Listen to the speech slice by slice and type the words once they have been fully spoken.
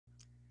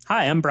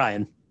Hi, I'm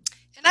Brian,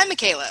 And I'm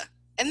Michaela,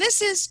 and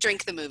this is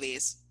Drink the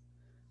Movies.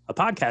 a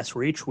podcast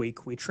where each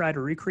week we try to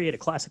recreate a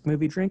classic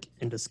movie drink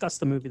and discuss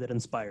the movie that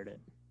inspired it.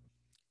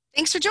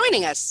 Thanks for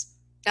joining us.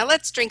 Now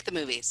let's drink the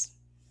movies.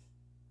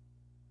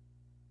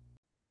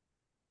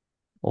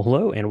 Well,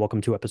 hello, and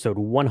welcome to episode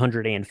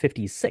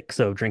 156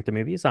 of Drink the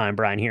Movies. I'm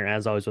Brian here,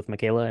 as always, with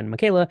Michaela. And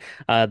Michaela,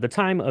 the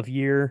time of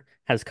year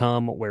has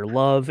come where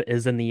love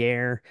is in the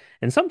air,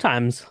 and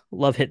sometimes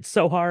love hits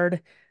so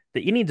hard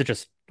that you need to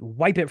just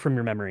wipe it from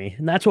your memory.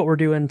 And that's what we're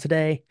doing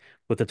today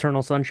with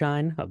Eternal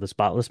Sunshine of the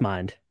Spotless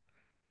Mind.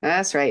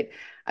 That's right.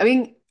 I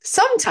mean,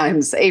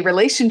 sometimes a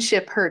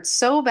relationship hurts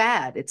so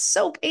bad, it's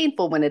so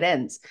painful when it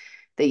ends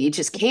that you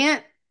just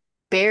can't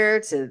bear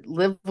to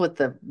live with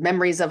the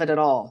memories of it at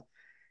all.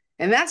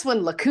 And that's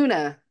when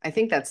Lacuna, I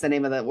think that's the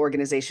name of the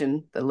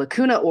organization, the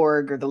Lacuna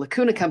org or the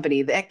Lacuna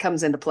company, that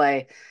comes into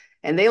play.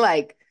 And they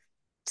like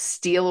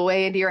steal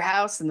away into your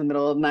house in the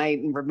middle of the night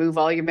and remove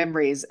all your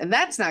memories. And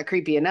that's not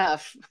creepy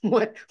enough.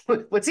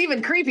 What's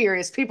even creepier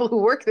is people who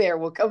work there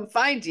will come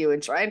find you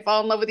and try and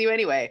fall in love with you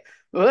anyway.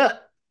 Ugh.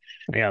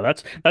 Yeah,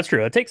 that's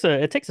true. It takes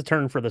a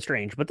turn for the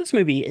strange, but this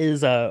movie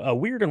is a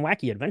weird and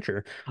wacky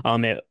adventure.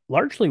 It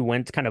largely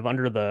went kind of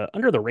under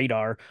the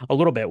radar a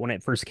little bit when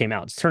it first came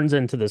out. It turns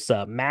into this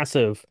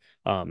massive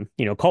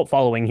cult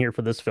following here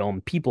for this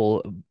film.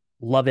 People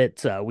love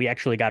it. We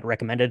actually got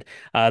recommended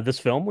this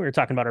film. We were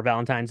talking about our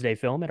Valentine's Day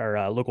film at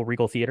our local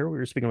Regal Theater. We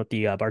were speaking with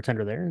the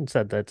bartender there and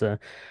said that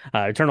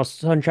Eternal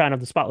Sunshine of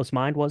the Spotless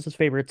Mind was his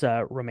favorite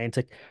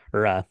romantic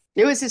or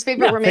It was his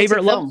favorite yeah, romantic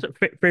film,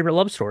 favorite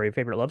love story,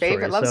 favorite love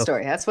favorite story. love So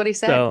story. That's what he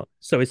said.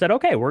 so he said,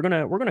 okay, we're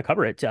gonna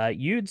cover it.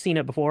 You'd seen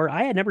it before.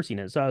 I had never seen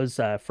it, so I was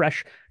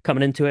fresh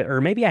coming into it, or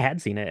maybe I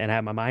had seen it and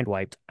had my mind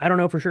wiped. I don't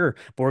know for sure,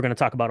 but we're gonna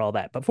talk about all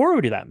that. But before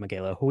we do that,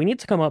 Michaela, we need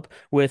to come up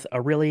with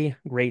a really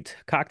great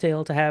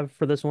cocktail to have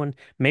for this one.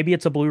 Maybe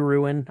it's a Blue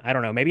Ruin. I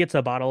don't know. Maybe it's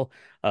a bottle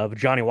of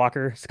Johnny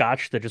Walker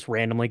Scotch that just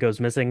randomly goes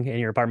missing in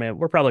your apartment.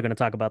 We're probably gonna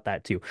talk about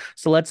that too.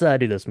 So let's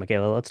do this,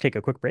 Michaela. Let's take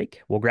a quick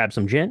break. We'll grab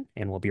some gin,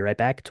 and we'll be right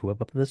back to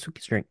whip up this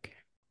week's drink.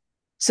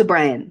 So,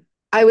 Brian,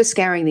 I was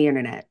scouring the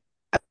internet.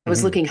 I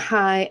was Mhm. looking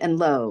high and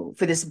low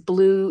for this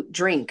blue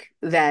drink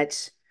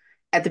that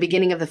at the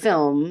beginning of the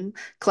film,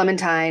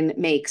 Clementine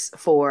makes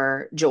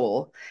for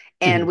Joel.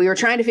 And Mhm. we were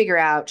trying to figure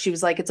out, she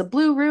was like, it's a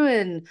blue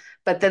ruin,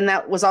 but then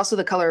that was also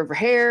the color of her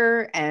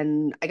hair.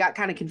 And I got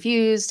kind of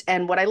confused.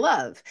 And what I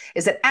love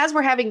is that as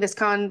we're having this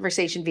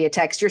conversation via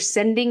text, you're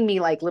sending me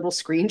like little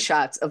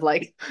screenshots of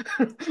like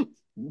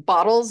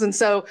bottles. And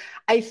so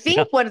I Yeah.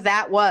 think what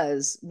that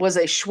was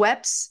a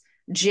Schweppes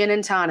gin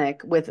and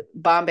tonic with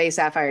Bombay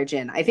Sapphire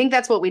gin. I think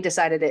that's what we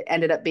decided it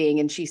ended up being.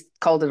 And she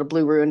called it a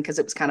blue ruin because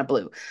it was kind of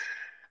blue.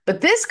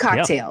 But this Yeah.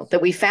 cocktail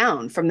that we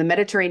found from the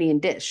Mediterranean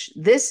dish,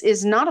 this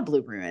is not a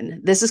blue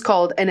ruin. This is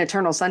called an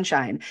eternal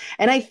sunshine.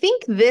 And I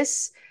think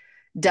this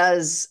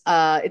does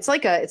it's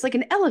like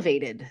an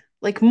elevated,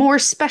 like more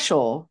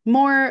special,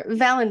 more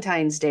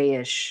Valentine's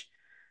Day-ish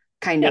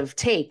kind Yeah. of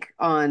take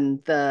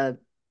on the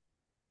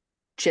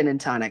gin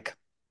and tonic.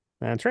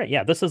 That's right.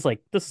 Yeah, this is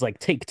like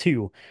take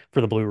two for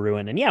the Blue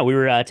Ruin, and yeah, we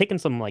were taking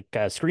some like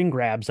screen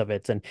grabs of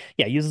it, and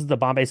yeah, it uses the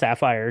Bombay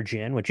Sapphire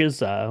gin, which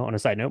is on a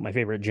side note my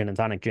favorite gin and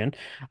tonic gin,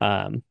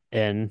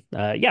 and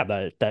yeah,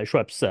 the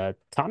Schweppes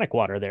tonic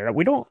water there.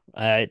 We don't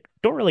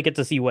really get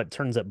to see what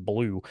turns it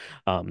blue,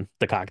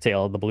 the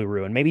cocktail, the Blue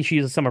Ruin. Maybe she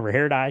uses some of her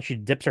hair dye. She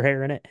dips her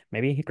hair in it.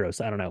 Maybe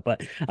gross. I don't know,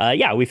 but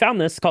yeah, we found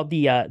this called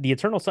the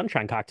Eternal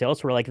Sunshine cocktail.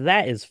 So we're like,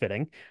 that is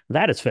fitting.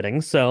 That is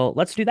fitting. So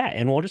let's do that.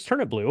 And we'll just turn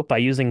it blue by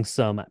using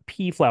some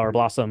pea flower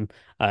blossom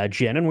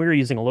gin. And we were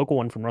using a local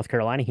one from North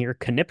Carolina here,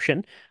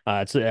 Conniption.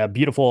 It's a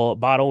beautiful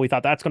bottle. We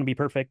thought that's going to be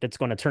perfect. It's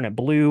going to turn it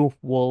blue.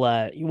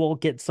 We'll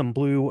get some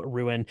blue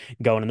ruin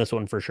going in this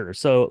one for sure.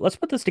 So let's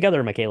put this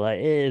together, Michaela.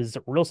 It is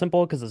real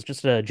simple because it's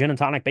just a gin and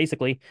tonic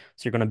basically.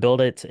 So you're going to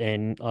build it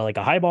in like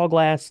a highball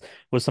glass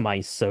with some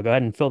ice. So go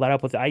ahead and fill that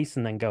up with ice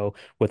and then go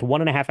with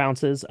 1.5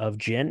 ounces of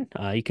gin.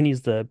 You can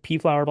use the pea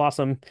flower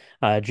blossom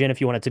gin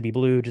if you want it to be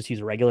blue. Just use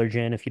a regular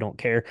gin if you don't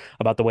care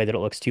about the way that it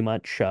looks too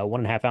much.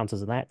 1.5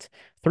 ounces of that.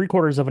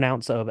 3/4 of an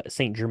ounce of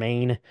Saint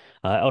Germain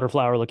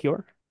elderflower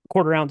liqueur.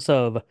 Quarter ounce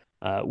of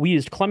we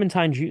used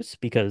clementine juice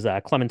because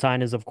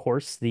Clementine is, of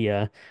course,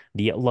 the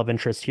love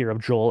interest here of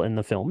Joel in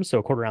the film. So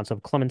a quarter ounce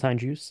of clementine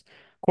juice,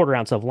 quarter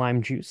ounce of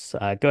lime juice.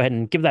 Go ahead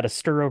and give that a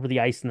stir over the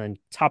ice, and then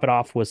top it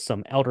off with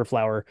some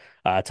elderflower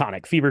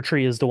tonic. Fever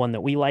Tree is the one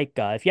that we like.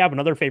 If you have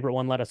another favorite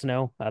one, let us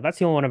know. That's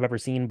the only one I've ever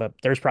seen, but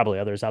there's probably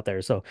others out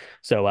there. So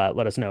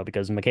let us know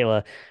because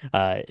Michaela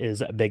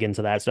is big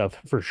into that stuff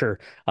for sure.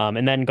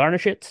 And then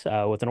garnish it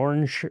with an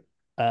orange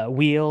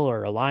wheel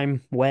or a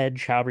lime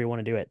wedge, however you want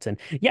to do it. And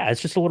yeah, it's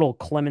just a little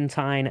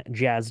clementine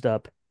jazzed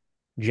up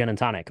gin and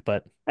tonic,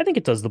 but I think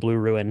it does the Blue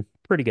Ruin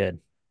pretty good.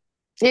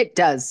 It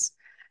does.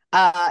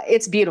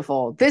 It's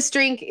beautiful. This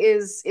drink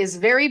is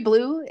very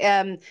blue.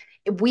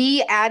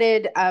 We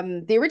added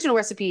the original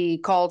recipe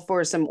called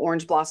for some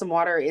orange blossom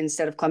water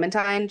instead of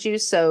clementine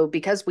juice. So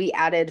because we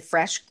added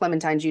fresh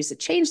clementine juice, it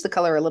changed the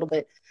color a little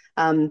bit.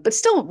 but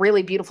still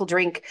really beautiful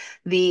drink.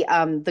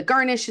 The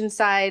garnish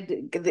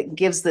inside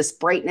gives this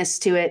brightness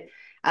to it.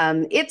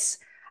 It's,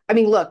 I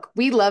mean, look,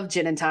 we love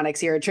gin and tonics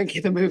here at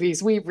Drinking the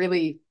Movies. We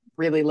really,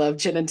 really love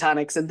gin and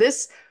tonics, and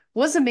this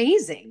was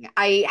amazing.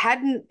 I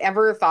hadn't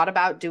ever thought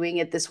about doing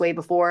it this way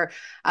before,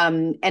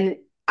 and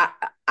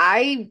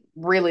I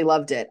really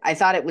loved it. I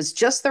thought it was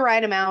just the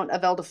right amount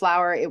of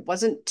elderflower. It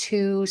wasn't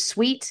too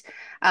sweet.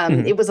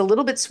 Hmm. It was a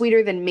little bit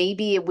sweeter than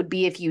maybe it would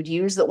be if you'd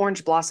use the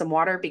orange blossom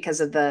water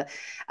because of the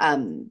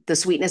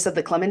sweetness of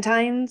the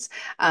clementines.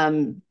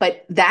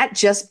 But that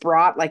just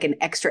brought like an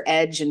extra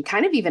edge and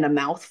kind of even a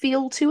mouth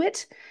feel to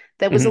it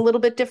that was a Hmm.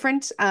 little bit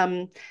different.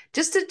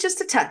 Just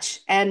a touch.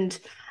 And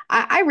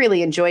I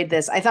really enjoyed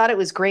this. I thought it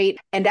was great.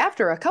 And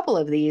after a couple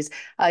of these,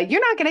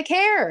 you're not going to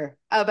care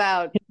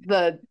about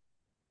the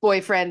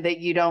boyfriend that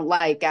you don't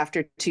like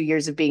after 2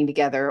 years of being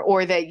together,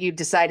 or that you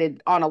decided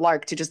on a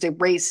lark to just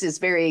erase his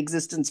very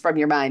existence from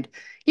your mind.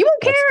 You won't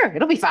That's care.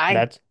 It'll be fine.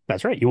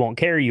 that's right. You won't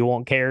care. You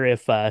won't care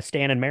if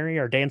Stan and Mary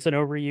are dancing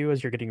over you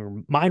as you're getting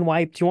your mind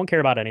wiped. You won't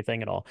care about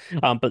anything at all.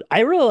 But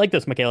I really like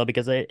this, Michaela,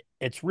 because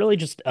it's really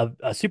just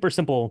a super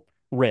simple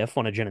riff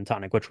on a gin and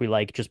tonic, which we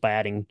like just by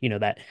adding,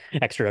 that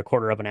extra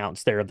quarter of an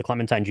ounce there of the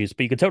clementine juice.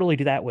 But you could totally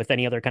do that with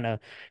any other kind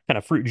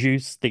of fruit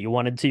juice that you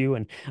wanted to,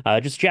 and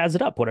just jazz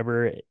it up,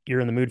 whatever you're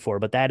in the mood for.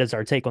 But that is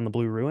our take on the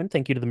Blue Ruin.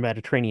 Thank you to the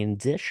Mediterranean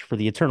dish for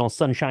the Eternal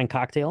Sunshine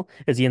cocktail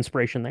as the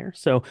inspiration there.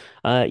 So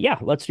yeah,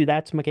 let's do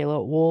that,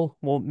 Michaela.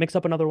 We'll mix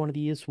up another one of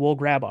these. We'll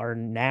grab our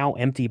now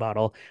empty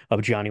bottle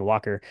of Johnny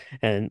Walker,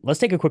 and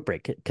let's take a quick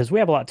break because we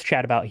have a lot to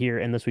chat about here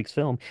in this week's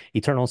film,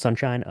 Eternal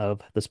Sunshine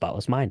of the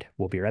Spotless Mind.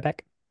 We'll be right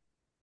back.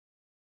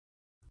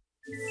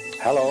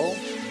 Hello,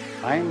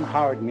 I'm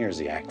Howard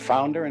Mirziak,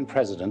 founder and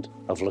president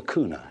of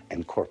Lacuna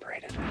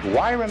Incorporated.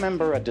 Why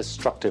remember a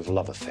destructive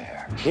love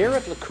affair? Here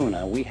at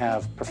Lacuna, we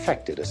have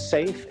perfected a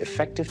safe,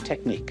 effective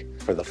technique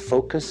for the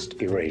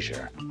focused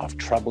erasure of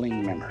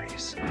troubling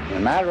memories. In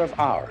a matter of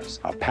hours,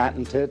 our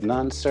patented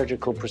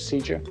non-surgical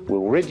procedure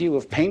will rid you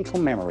of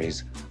painful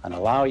memories and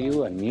allow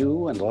you a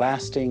new and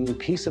lasting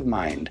peace of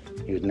mind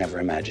you'd never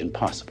imagined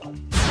possible.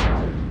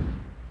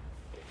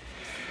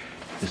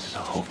 This is a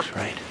hoax,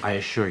 right? I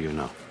assure you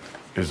no.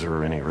 Is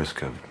there any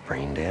risk of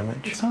brain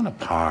damage? It's on a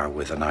par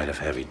with a night of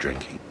heavy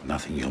drinking.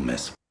 Nothing you'll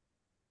miss.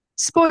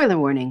 Spoiler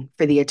warning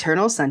for the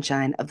Eternal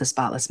Sunshine of the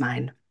Spotless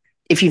Mind.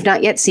 If you've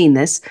not yet seen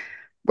this,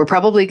 we're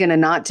probably going to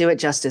not do it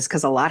justice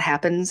because a lot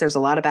happens. There's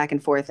a lot of back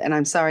and forth, and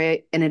I'm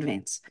sorry in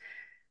advance.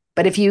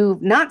 But if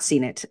you've not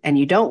seen it and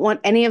you don't want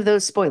any of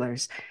those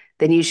spoilers,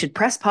 then you should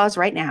press pause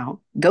right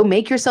now. Go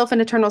make yourself an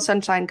Eternal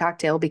Sunshine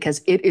cocktail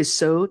because it is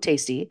so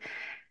tasty.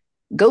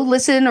 Go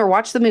listen or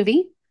watch the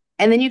movie,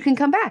 and then you can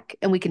come back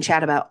and we can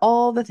chat about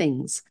all the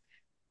things.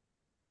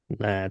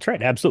 That's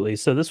right, absolutely.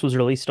 So this was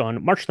released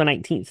on March the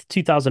 19th,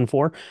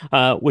 2004,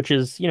 which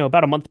is,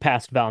 about a month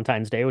past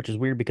Valentine's Day, which is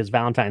weird because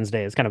Valentine's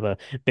Day is kind of a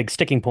big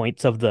sticking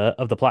point of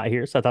the plot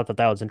here. So I thought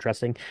that was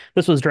interesting.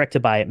 This was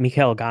directed by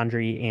Mikhail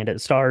Gondry, and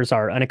it stars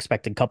our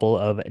unexpected couple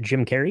of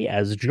Jim Carrey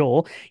as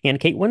Joel and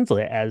Kate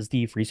Winslet as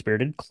the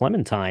free-spirited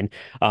Clementine.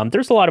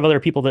 There's a lot of other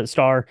people that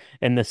star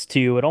in this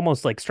too. It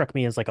almost like struck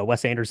me as like a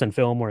Wes Anderson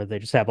film where they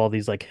just have all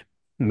these like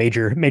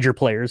major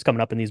players coming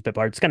up in these bit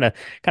parts. Kind of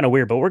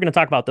weird, but we're going to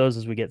talk about those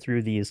as we get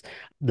through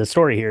the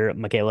story here,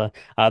 Michaela.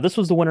 This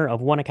was the winner of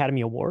one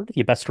Academy Award,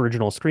 the Best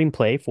Original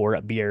Screenplay for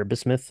Pierre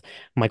Bismuth,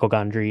 Michael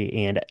Gondry,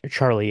 and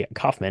Charlie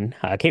Kaufman.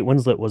 Kate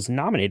Winslet was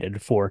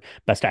nominated for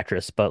Best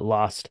Actress, but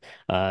lost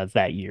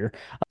that year.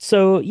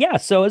 So yeah,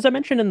 so as I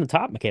mentioned in the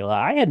top, Michaela,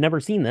 I had never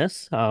seen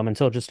this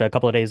until just a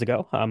couple of days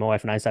ago. My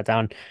wife and I sat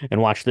down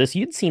and watched this.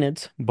 You'd seen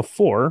it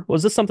before.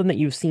 Was this something that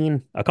you've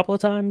seen a couple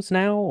of times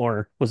now,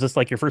 or was this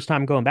like your first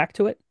time going back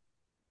to it?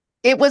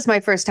 It was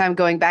my first time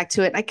going back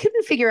to it. And I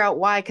couldn't figure out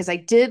why, because I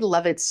did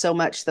love it so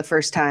much the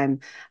first time.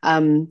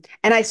 And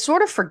I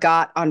sort of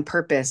forgot on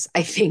purpose,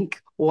 I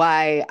think,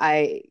 why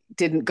I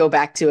didn't go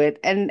back to it.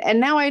 And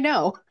now I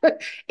know.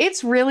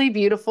 It's really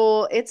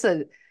beautiful. It's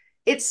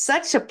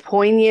such a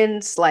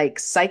poignant, like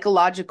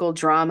psychological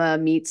drama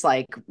meets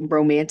like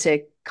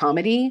romantic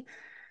comedy.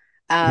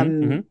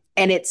 Hmm.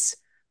 And it's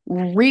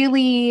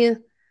really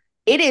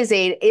it is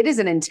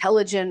an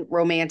intelligent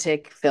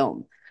romantic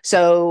film.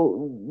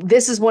 So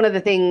this is one of the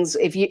things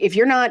if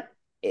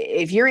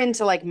you're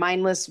into like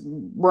mindless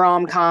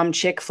rom-com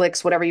chick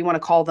flicks, whatever you want to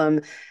call them,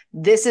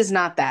 this is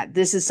not that.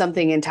 This is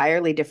something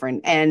entirely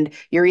different. And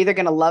you're either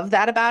going to love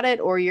that about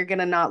it or you're going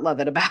to not love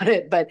it about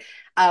it. But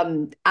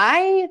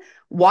I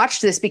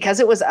watched this because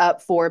it was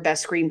up for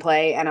best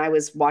screenplay and I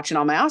was watching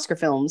all my Oscar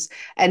films.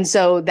 And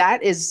so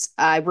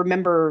I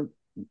remember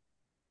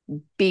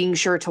being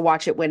sure to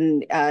watch it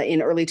when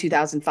in early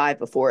 2005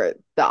 before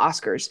the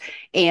Oscars.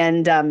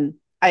 And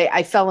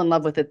I fell in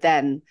love with it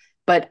then,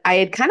 but I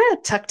had kind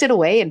of tucked it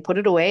away and put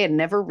it away and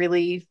never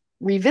really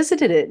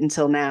revisited it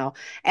until now.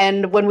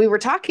 And when we were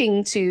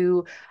talking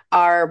to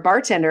our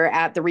bartender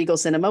at the Regal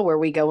Cinema, where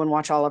we go and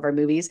watch all of our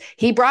movies,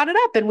 he brought it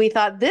up and we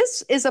thought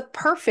this is a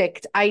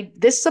perfect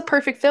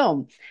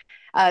film.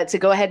 to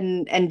go ahead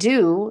and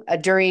do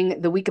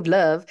during the week of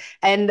love.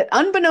 And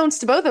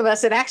unbeknownst to both of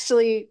us, it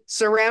actually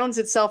surrounds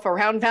itself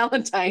around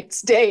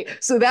Valentine's Day.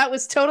 So that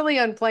was totally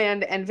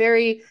unplanned and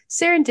very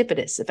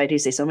serendipitous, if I do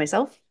say so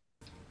myself.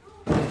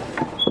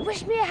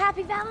 Wish me a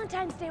happy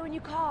Valentine's Day when you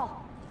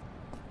call.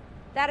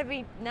 That'd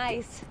be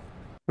nice.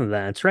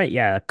 That's right.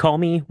 Yeah. Call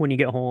me when you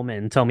get home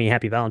and tell me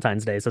Happy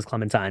Valentine's Day, says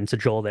Clementine to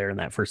Joel there in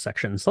that first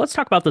section. So let's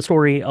talk about the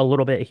story a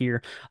little bit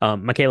here.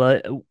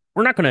 Michaela,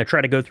 we're not going to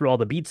try to go through all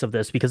the beats of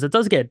this because it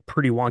does get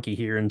pretty wonky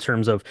here in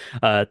terms of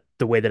the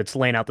way that it's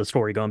laying out the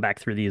story, going back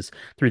through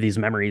these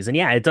memories. And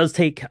yeah, it does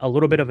take a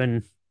little bit of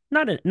an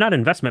not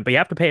investment, but you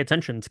have to pay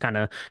attention to kind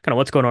of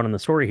what's going on in the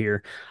story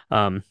here.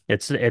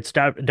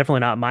 Definitely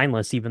not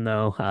mindless, even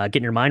though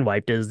getting your mind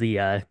wiped is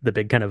the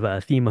big kind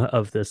of theme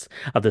of this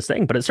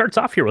thing. But it starts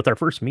off here with our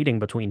first meeting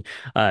between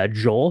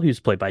Joel, who's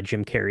played by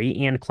Jim Carrey,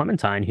 and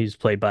Clementine, who's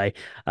played by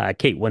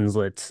Kate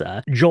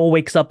Winslet. Joel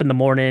wakes up in the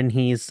morning.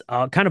 He's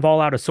kind of all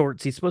out of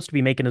sorts. He's supposed to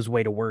be making his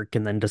way to work,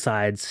 and then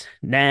decides,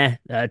 nah,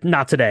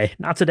 not today,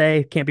 not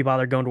today. Can't be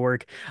bothered going to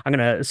work. I'm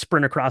gonna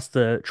sprint across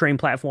the train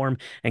platform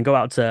and go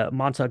out to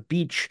Montauk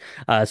Beach,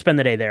 spend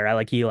the day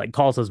there. He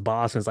calls his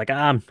boss and is like,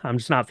 I'm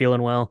just not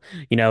feeling well.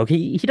 He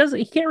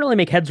can't really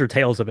make heads or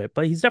tails of it,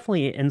 but he's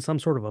definitely in some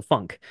sort of a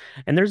funk.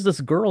 And there's this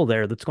girl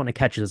there that's going to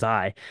catch his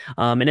eye.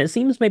 And it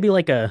seems maybe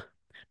like a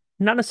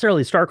not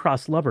necessarily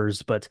star-crossed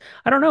lovers, but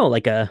I don't know,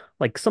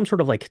 like some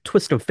sort of like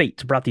twist of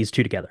fate brought these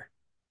two together.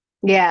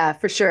 Yeah,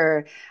 for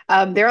sure.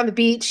 They're on the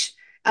beach.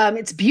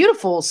 It's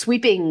beautiful,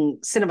 sweeping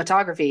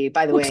cinematography,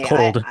 by the Looks way.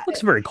 cold.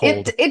 Looks very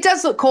cold. It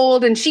does look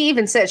cold, and she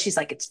even says she's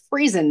like it's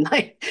freezing,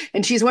 like,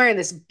 and she's wearing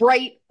this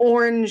bright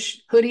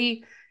orange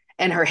hoodie,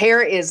 and her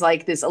hair is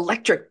like this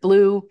electric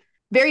blue.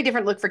 Very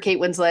different look for Kate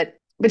Winslet,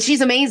 but she's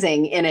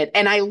amazing in it.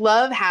 And I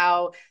love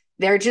how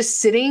they're just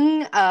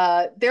sitting.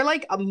 They're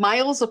like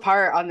miles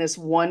apart on this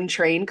one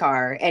train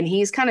car, and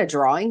he's kind of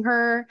drawing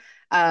her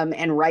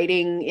and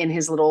writing in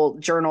his little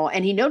journal.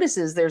 And he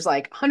notices there's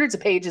like hundreds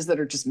of pages that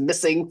are just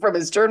missing from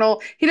his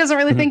journal. He doesn't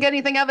really think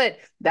anything of it.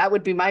 That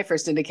would be my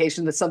first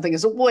indication that something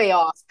is way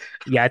off.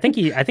 Yeah, I think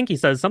he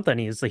says something.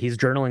 He's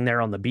journaling there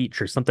on the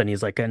beach or something.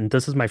 He's like, and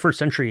this is my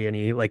first entry, and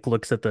he like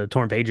looks at the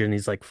torn page and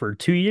he's like, for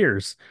 2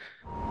 years.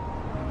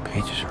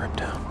 Pages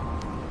ripped out.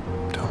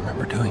 Don't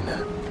remember doing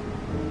that.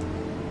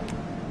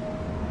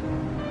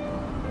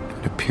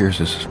 It appears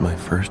this is my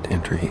first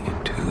entry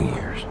in 2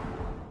 years.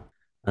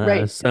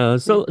 Right. So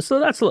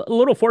that's a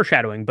little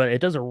foreshadowing, but it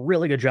does a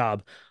really good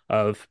job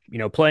of,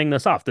 playing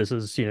this off. This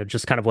is,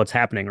 just kind of what's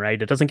happening,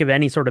 right? It doesn't give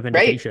any sort of Right.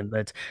 indication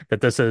that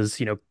this is,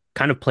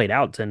 kind of played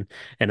out in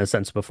a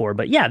sense before.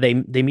 But yeah, they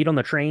meet on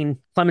the train.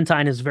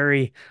 Clementine is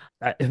very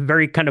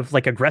kind of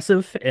like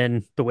aggressive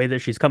in the way that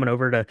she's coming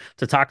over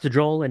to talk to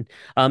Joel, and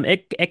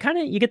it kind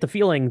of you get the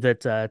feeling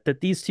that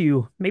these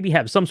two maybe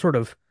have some sort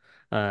of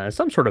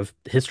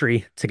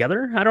history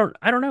together. I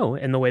don't know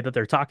in the way that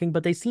they're talking,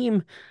 but they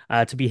seem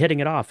to be hitting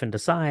it off and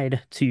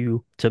decide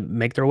to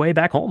make their way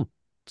back home,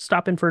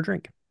 stop in for a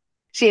drink.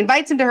 She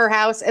invites him to her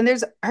house, and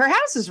there's her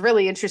house is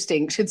really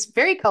interesting. It's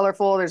very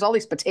colorful. There's all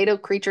these potato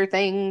creature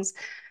things.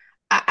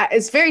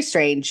 It's very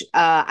strange.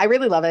 I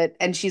really love it.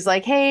 And she's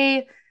like,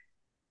 "Hey,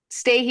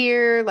 stay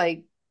here.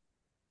 Like,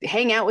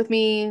 hang out with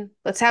me.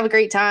 Let's have a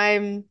great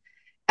time."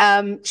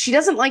 She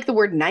doesn't like the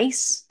word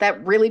nice.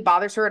 That really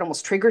bothers her. It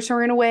almost triggers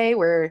her in a way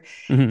where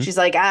Hmm. she's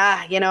like,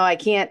 I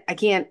can't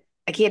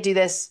do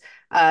this.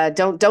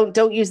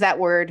 Don't use that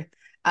word.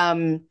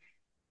 Um,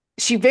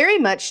 she very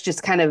much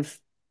just kind of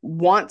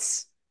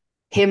wants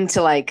him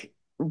to like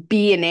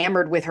be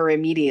enamored with her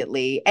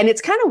immediately. And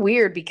it's kind of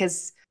weird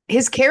because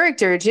his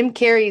character, Jim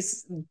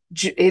Carrey's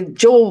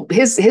Joel,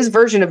 his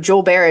version of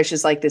Joel Barish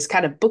is like this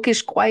kind of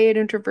bookish, quiet,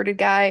 introverted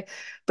guy.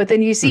 But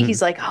then you see Hmm.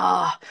 he's like,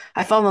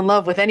 I fall in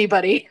love with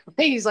anybody.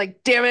 He's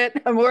like, damn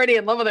it, I'm already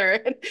in love with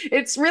her.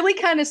 It's really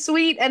kind of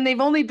sweet. And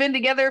they've only been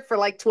together for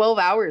like 12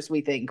 hours,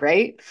 we think,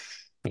 right?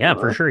 Yeah,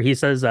 for sure. He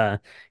says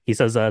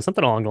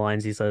something along the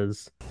lines. He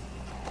says,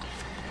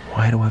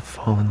 Why do I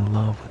fall in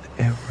love with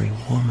every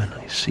woman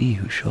I see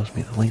who shows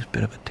me the least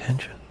bit of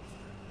attention?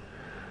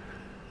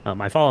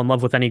 I fall in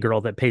love with any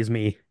girl that pays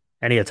me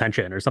any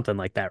attention or something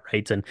like that,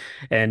 right?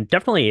 And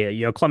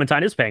definitely,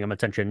 Clementine is paying him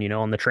attention.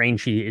 On the train,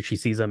 she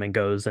sees him and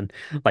goes and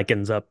like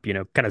ends up,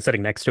 kind of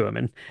sitting next to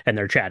him and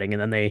they're chatting,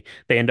 and then they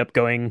end up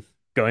going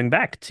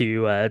back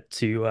to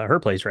her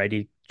place,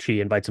 right? She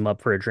invites him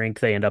up for a drink.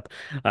 They end up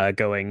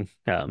going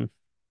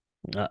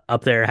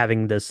up there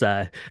having this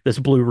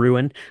Blue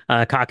Ruin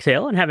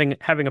cocktail and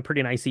having a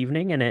pretty nice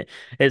evening, and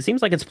it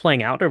seems like it's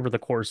playing out over the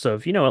course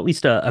of at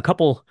least a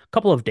couple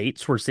of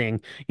dates. We're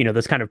seeing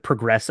this kind of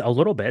progress a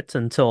little bit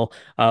until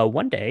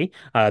one day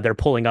they're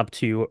pulling up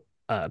to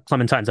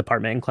Clementine's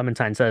apartment, and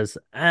Clementine says,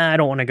 I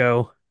don't want to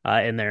go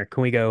in there.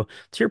 Can we go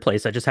to your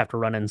place? I just have to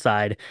run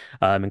inside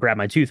and grab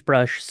my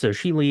toothbrush. So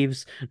she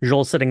leaves.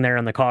 Joel's sitting there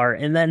in the car,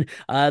 and then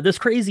this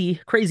crazy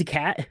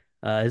cat.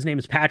 His name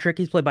is Patrick.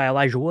 He's played by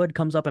Elijah Wood.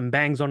 Comes up and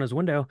bangs on his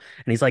window,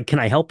 and he's like, "Can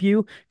I help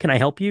you? Can I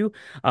help you?"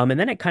 And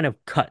then it kind of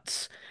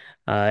cuts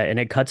And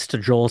it cuts to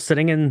Joel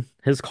sitting in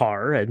his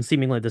car and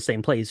seemingly the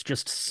same place,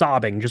 just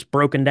sobbing, just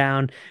broken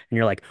down. And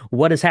you're like,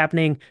 what is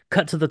happening?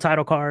 Cut to the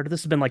title card.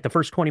 This has been like the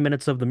first 20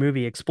 minutes of the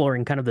movie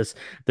exploring kind of this,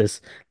 the,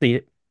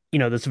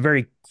 this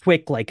very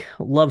quick, like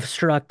love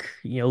struck,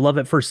 love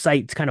at first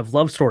sight kind of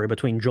love story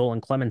between Joel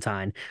and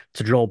Clementine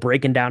to Joel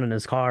breaking down in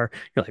his car.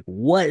 You're like,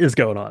 what is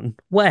going on?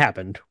 What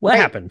happened? What Right.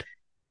 happened?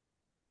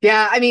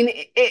 Yeah, I mean,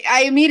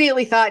 I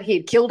immediately thought he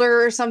had killed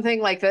her or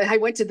something. Like I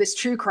went to this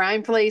true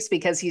crime place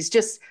because he's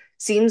just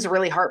seems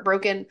really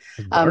heartbroken.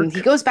 It's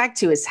He dark. goes back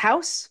to his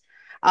house.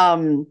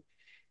 Um,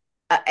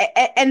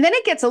 and then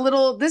it gets a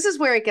little, this is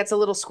where it gets a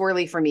little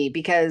squirrely for me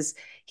because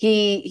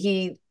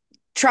he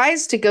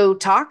tries to go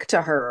talk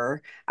to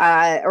her,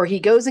 or he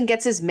goes and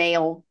gets his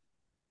mail.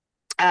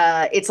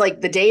 It's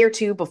like the day or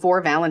two before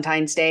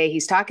Valentine's Day.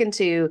 He's talking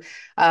to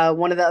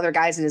one of the other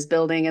guys in his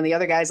building, and the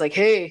other guy's like,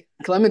 "Hey,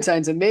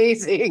 Clementine's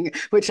amazing,"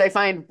 which I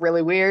find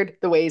really weird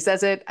the way he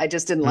says it. I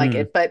just didn't like Mm,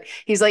 it. But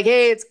he's like,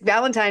 "Hey, it's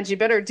Valentine's. You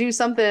better do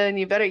something.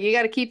 You got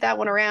to keep that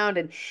one around."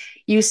 And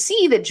you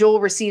see that Joel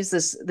receives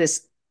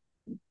this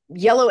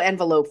yellow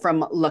envelope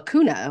from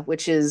Lacuna,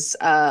 which is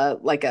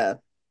like a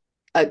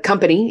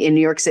company in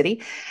New York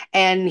City,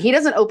 and he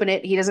doesn't open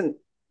it. He doesn't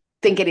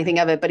think anything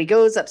of it, but he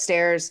goes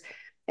upstairs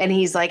and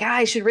he's like,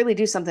 I should really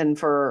do something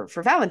for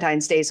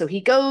Valentine's Day. So he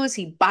goes,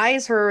 he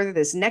buys her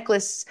this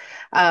necklace,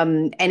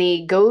 and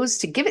he goes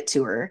to give it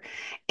to her,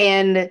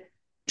 and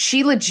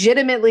she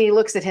legitimately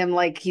looks at him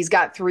like he's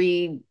got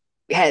three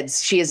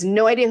heads. She has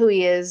no idea who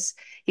he is.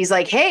 He's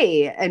like,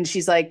 hey, and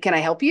she's like, can I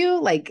help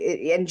you? Like,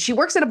 and she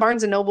works at a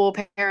Barnes and Noble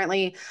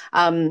apparently.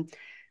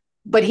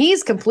 But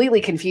he's completely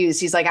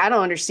confused. He's like, I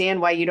don't understand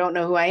why you don't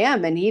know who I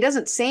am. And he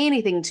doesn't say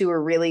anything to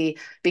her really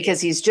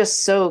because he's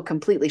just so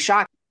completely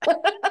shocked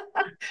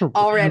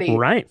already.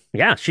 right.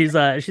 Yeah, she's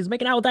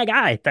making out with that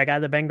guy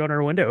that banged on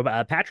her window.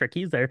 Patrick,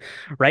 he's there,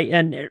 right?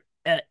 And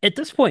at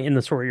this point in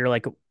the story, you're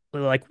like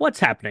what's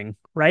happening,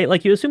 right?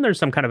 Like you assume there's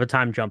some kind of a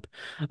time jump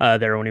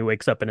there when he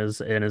wakes up in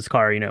his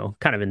car,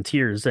 kind of in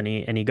tears, and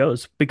he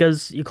goes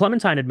because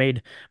Clementine had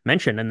made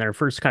mention in their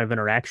first kind of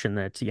interaction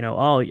that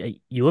oh,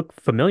 you look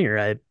familiar.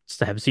 I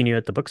have seen you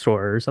at the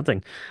bookstore or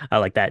something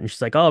like that, and she's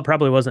like, oh, it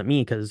probably wasn't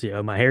me because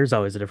my hair's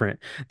always a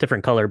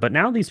different color. But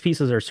now these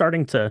pieces are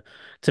starting to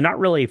not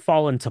really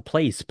fall into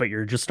place, but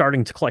you're just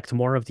starting to collect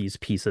more of these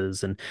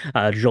pieces. And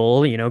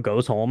Joel,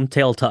 goes home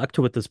tail tucked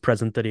with this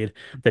present that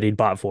he'd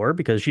bought for her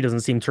because she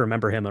doesn't seem to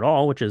remember him at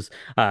all, which is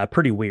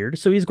pretty weird.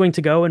 So he's going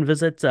to go and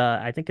visit,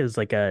 I think his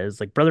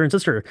brother and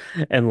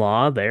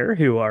sister-in-law there,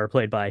 who are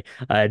played by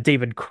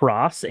David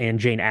Cross and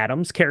Jane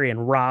Addams, Carrie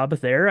and Rob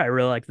there. I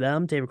really like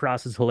them. David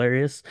Cross is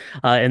hilarious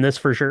in this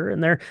for sure,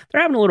 and they're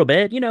having a little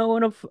bit,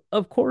 and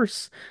of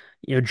course.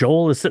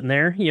 Joel is sitting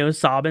there,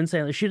 sobbing,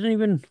 saying that she didn't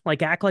even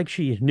like act like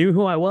she knew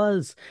who I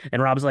was. And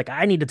Rob's like,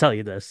 I need to tell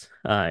you this.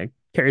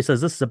 Carrie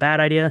says, this is a bad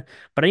idea,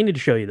 but I need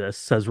to show you this,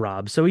 says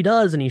Rob. So he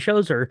does, and he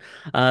shows her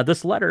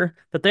this letter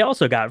that they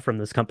also got from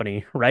this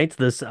company, right?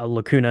 This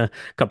Lacuna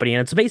company.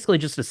 And it's basically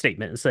just a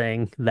statement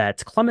saying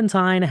that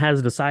Clementine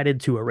has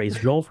decided to erase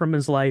Joel from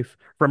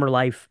her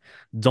life.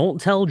 Don't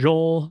tell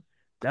Joel.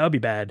 That would be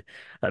bad.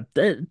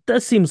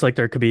 That seems like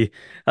there could be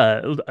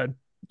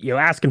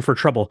asking for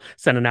trouble,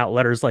 sending out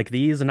letters like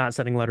these and not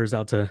sending letters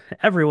out to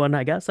everyone,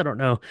 I guess. I don't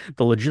know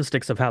the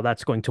logistics of how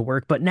that's going to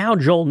work. But now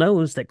Joel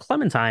knows that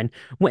Clementine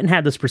went and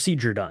had this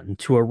procedure done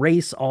to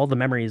erase all the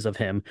memories of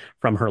him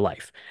from her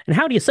life. And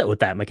how do you sit with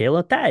that,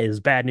 Michaela? That is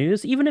bad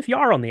news. Even if you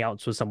are on the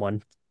outs with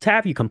someone, to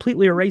have you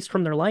completely erased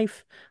from their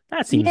life,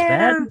 that seems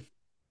bad. Yeah.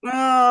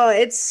 Oh,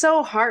 it's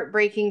so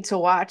heartbreaking to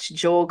watch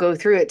Joel go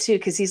through it too,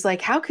 because he's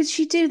like, how could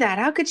she do that?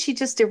 How could she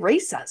just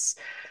erase us?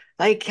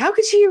 Like, how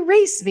could she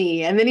erase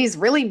me? And then he's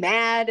really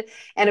mad.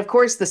 And of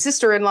course, the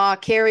sister-in-law,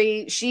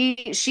 Carrie, she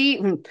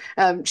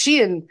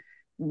and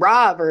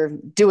Rob are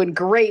doing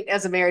great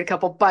as a married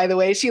couple, by the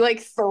way. She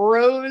like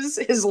throws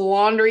his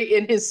laundry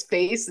in his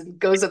face and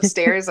goes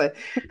upstairs.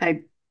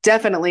 I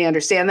definitely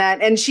understand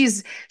that. And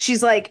she's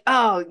like,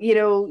 oh,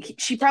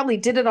 she probably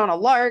did it on a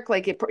lark.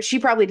 Like she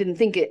probably didn't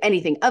think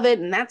anything of it.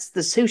 And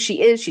that's who she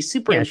is. She's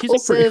super Yeah, she's a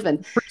free, impulsive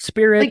and free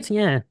spirit. like,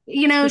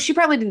 Yeah. she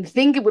probably didn't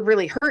think it would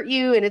really hurt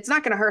you, and it's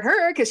not going to hurt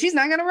her because she's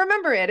not going to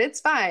remember it. It's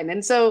fine.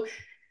 And so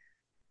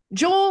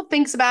Joel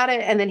thinks about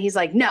it, and then he's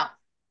like, no,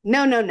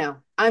 no, no, no.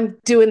 I'm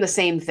doing the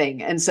same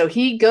thing. And so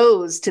he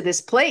goes to this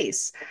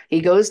place.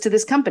 He goes to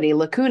this company,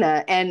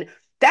 Lacuna, and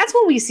that's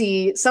when we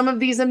see some of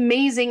these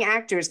amazing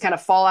actors kind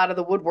of fall out of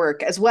the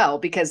woodwork as well,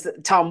 because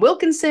Tom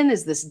Wilkinson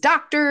is this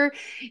doctor.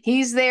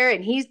 He's there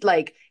and he's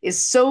like,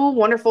 is so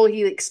wonderful.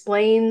 He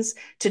explains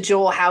to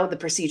Joel how the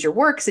procedure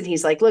works. And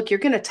he's like, look, you're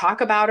going to talk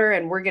about her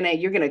and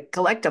you're going to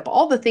collect up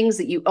all the things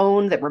that you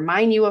own that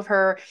remind you of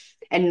her.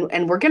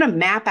 And we're going to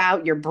map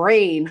out your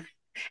brain.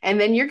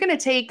 And then you're going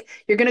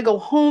to go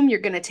home. You're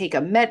going to take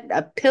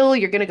a pill.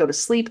 You're going to go to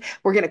sleep.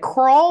 We're going to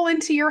crawl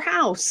into your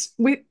house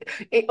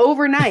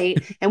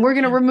overnight, and we're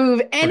going to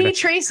remove We're any gonna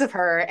trace of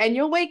her, and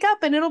you'll wake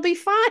up and it'll be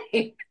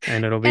fine.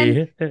 and it'll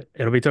And be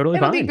it'll be totally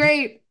it'll be fine.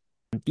 great.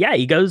 Yeah,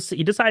 he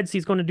decides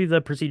he's going to do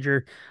the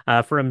procedure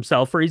for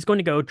himself, or he's going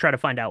to go try to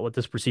find out what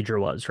this procedure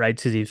was, right?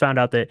 Because he found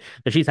out that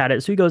she's had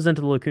it. So he goes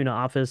into the Lacuna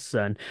office,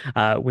 and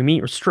we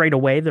meet straight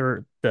away.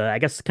 The I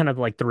guess kind of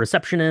like the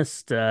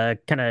receptionist,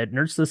 kind of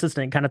nurse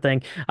assistant kind of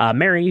thing.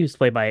 Mary, who's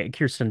played by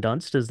Kirsten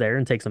Dunst, is there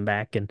and takes him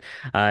back, and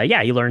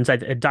yeah, he learns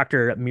that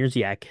Dr.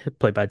 Mirziak,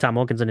 played by Tom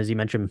Wilkinson, as you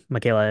mentioned,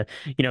 Michaela.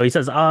 He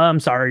says, "Oh,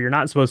 I'm sorry, you're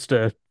not supposed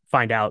to."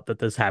 Find out that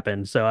this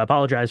happened. So I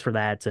apologize for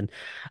that. And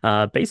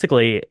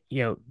basically,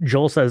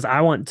 Joel says,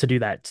 I want to do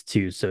that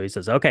too. So he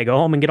says, okay, go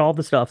home and get all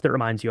the stuff that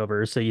reminds you of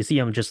her. So you see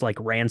him just like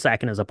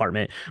ransacking his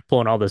apartment,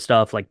 pulling all this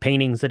stuff, like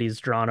paintings that he's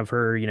drawn of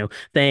her,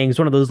 things,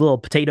 one of those little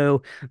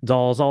potato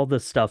dolls, all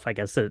this stuff, I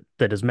guess,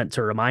 that is meant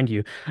to remind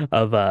you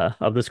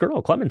of this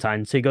girl,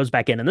 Clementine. So he goes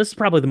back in, and this is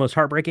probably the most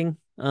heartbreaking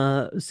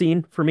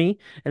scene for me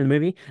in the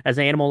movie as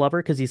an animal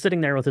lover, because he's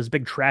sitting there with his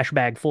big trash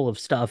bag full of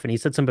stuff, and he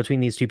sits in between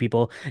these two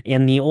people,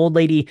 and the old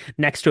lady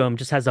next to him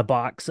just has a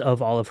box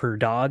of all of her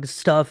dog's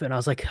stuff, and I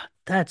was like,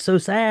 that's so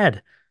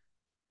sad.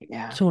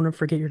 Yeah. So want to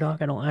forget your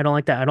dog. I don't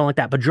like that. I don't like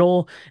that. But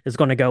Joel is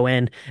going to go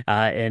in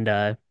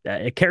and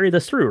carry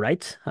this through,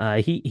 right?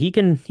 He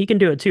can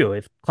do it too.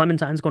 If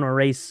Clementine's going to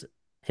erase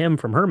him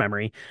from her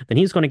memory, then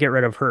he's going to get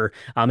rid of her.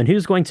 And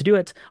who's going to do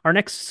it? Our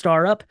next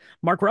star up,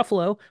 Mark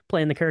Ruffalo,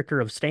 playing the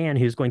character of Stan,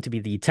 who's going to be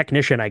the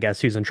technician, I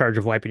guess, who's in charge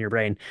of wiping your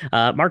brain.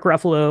 Mark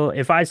Ruffalo.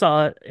 If I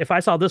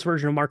saw this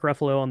version of Mark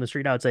Ruffalo on the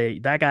street, I would say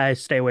that guy,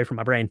 stay away from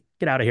my brain.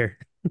 Get out of here.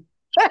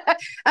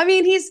 I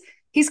mean,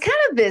 he's kind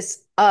of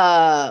this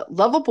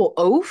lovable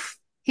oaf.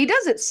 He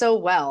does it so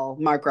well,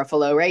 Mark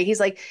Ruffalo, right? He's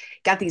like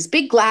got these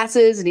big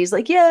glasses and he's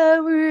like, "Yeah,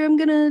 I'm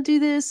gonna do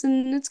this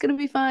and it's gonna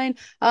be fine."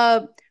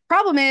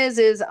 Problem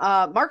is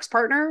Mark's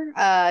partner,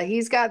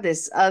 he's got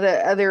this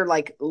other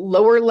like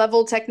lower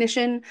level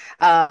technician,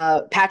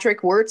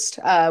 Patrick Wurst.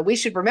 We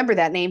should remember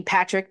that name,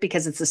 Patrick,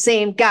 because it's the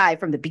same guy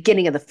from the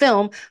beginning of the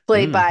film,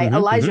 played by Mm-hmm.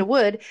 Elijah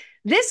Wood.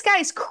 This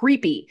guy's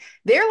creepy.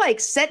 They're like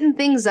setting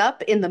things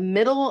up in the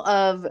middle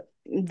of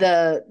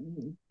the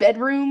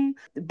bedroom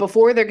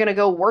before they're going to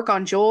go work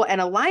on Joel. And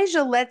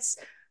Elijah lets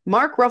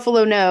Mark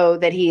Ruffalo know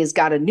that he has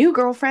got a new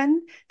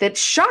girlfriend, that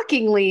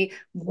shockingly,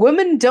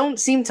 women don't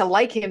seem to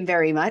like him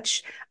very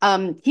much.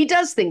 He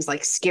does things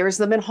like scares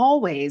them in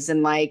hallways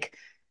and like,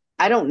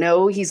 I don't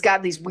know. He's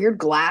got these weird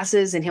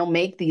glasses and he'll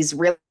make these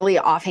really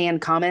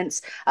offhand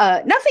comments.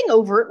 Nothing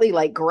overtly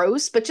like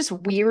gross, but just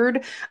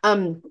weird.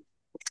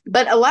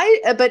 But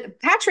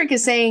Patrick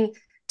is saying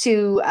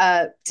to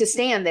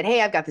Stan that,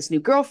 hey, I've got this new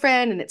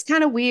girlfriend and it's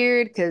kind of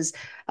weird because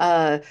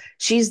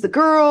she's the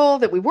girl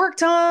that we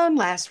worked on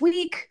last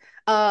week.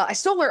 I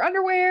stole her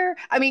underwear.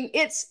 I mean,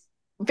 it's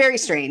very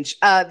strange.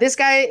 This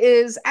guy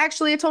is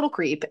actually a total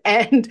creep,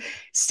 and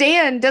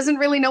Stan doesn't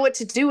really know what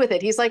to do with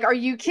it. He's like, "Are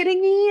you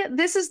kidding me?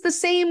 This is the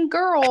same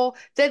girl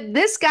that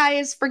this guy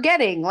is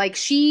forgetting. Like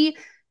you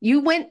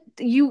went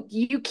you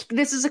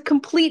this is a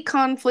complete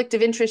conflict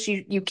of interest.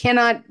 You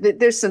cannot,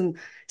 there's some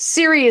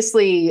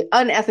seriously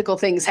unethical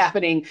things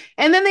happening."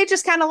 And then they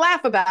just kind of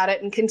laugh about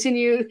it and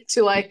continue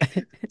to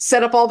like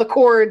set up all the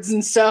cords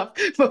and stuff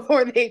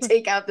before they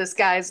take out this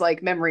guy's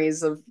like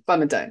memories of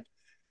Clementine.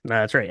 No,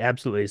 that's right,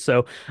 absolutely.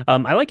 So,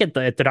 I like at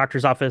the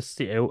doctor's office.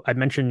 I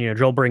mentioned,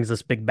 Joel brings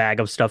this big bag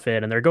of stuff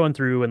in, and they're going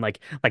through and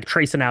like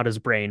tracing out his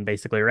brain,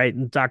 basically, right?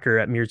 And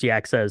Doctor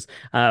Mirziak says,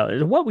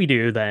 "What we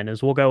do then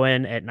is we'll go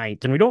in at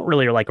night, and we don't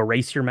really like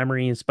erase your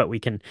memories, but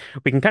we can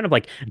kind of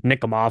like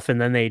nick them off,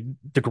 and then they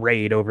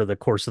degrade over the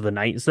course of the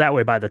night. So that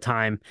way, by the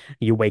time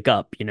you wake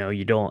up,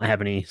 you don't have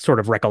any sort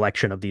of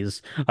recollection of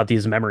these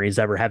memories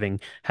ever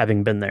having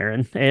been there,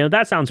 and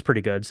that sounds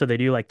pretty good. So they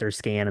do like their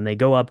scan, and they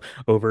go up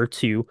over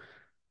to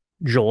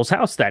Joel's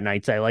house that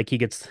night. So like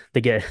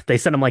they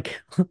send him like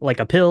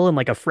like a pill and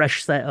like a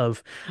fresh set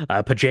of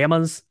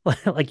pajamas.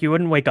 Like you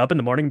wouldn't wake up in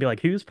the morning and be like,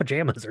 whose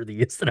pajamas are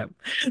these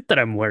that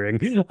I'm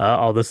wearing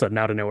all of a sudden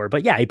out of nowhere.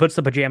 But yeah, he puts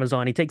the pajamas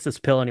on, he takes this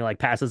pill and he like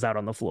passes out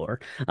on the floor.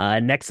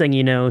 Next thing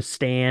you know,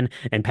 Stan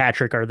and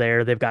Patrick are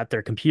there. They've got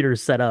their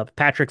computers set up.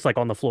 Patrick's like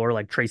on the floor,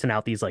 like tracing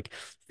out these like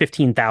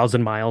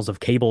 15,000 miles of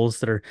cables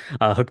that are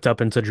hooked up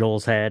into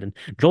Joel's head. And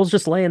Joel's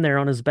just laying there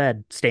on his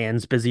bed.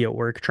 Stan's busy at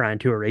work trying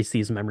to erase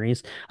these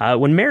memories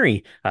when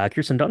Mary,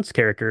 Kirsten Dunst's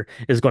character,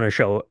 is going to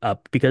show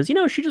up because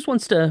she just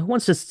wants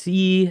to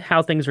see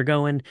how things are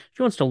going.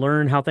 She wants to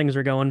learn how things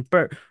are going,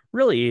 but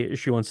really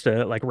she wants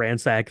to like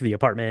ransack the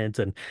apartment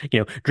and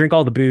drink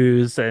all the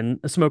booze and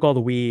smoke all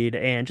the weed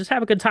and just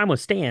have a good time with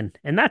Stan.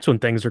 And that's when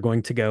things are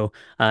going to go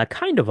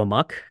kind of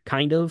amok,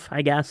 kind of,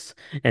 I guess.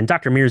 And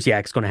Dr.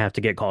 Mirziak's going to have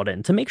to get called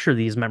in to make sure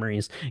these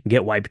memories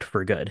get wiped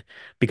for good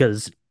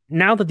because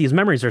now that these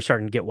memories are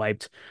starting to get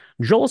wiped,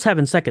 Joel's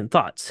having second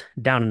thoughts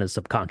down in his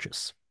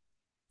subconscious.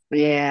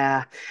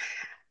 Yeah.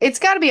 It's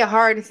got to be a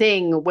hard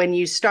thing when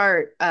you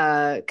start,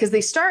 because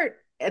they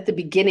start at the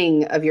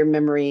beginning of your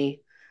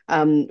memory,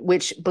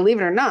 which, believe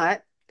it or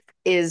not,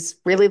 is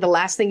really the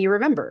last thing you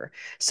remember.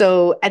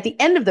 So at the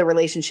end of the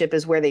relationship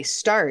is where they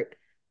start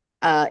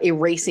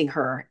erasing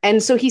her.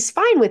 And so he's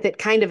fine with it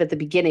kind of at the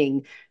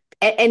beginning.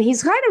 And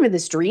he's kind of in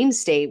this dream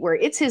state where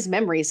it's his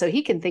memory, so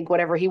he can think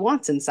whatever he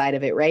wants inside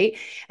of it, right?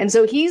 And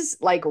so he's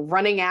like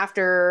running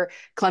after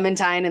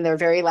Clementine in their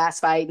very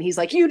last fight, and he's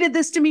like, "You did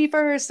this to me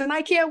first, and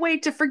I can't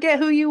wait to forget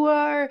who you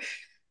are."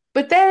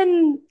 But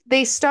then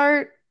they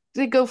start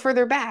to go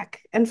further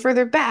back and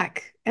further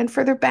back and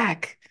further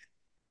back.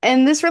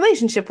 And this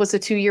relationship was a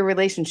 2-year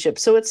relationship.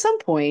 So at some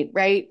point,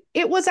 right,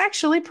 it was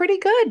actually pretty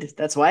good.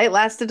 That's why it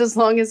lasted as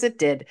long as it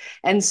did.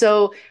 And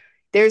so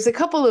there's a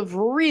couple of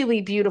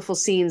really beautiful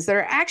scenes that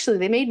are actually,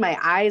 they made my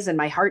eyes and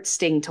my heart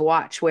sting to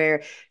watch,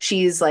 where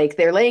she's like,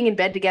 they're laying in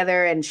bed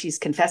together and she's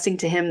confessing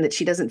to him that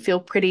she doesn't feel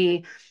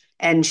pretty.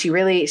 And she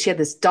had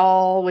this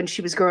doll when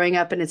she was growing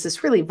up. And it's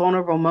this really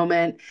vulnerable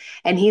moment.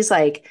 And he's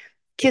like,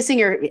 kissing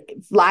her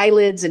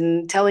eyelids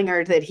and telling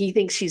her that he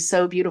thinks she's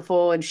so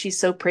beautiful and she's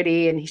so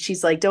pretty, and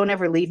she's like, don't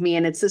ever leave me.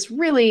 And it's this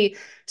really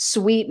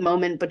sweet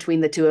moment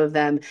between the two of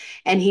them,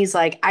 and he's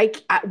like, I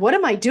what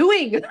am I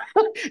doing?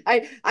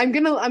 I'm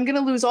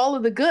gonna lose all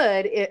of the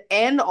good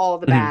and all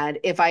of the Mhm. bad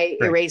if I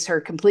Right. erase her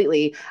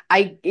completely.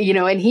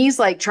 And he's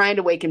like trying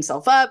to wake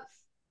himself up,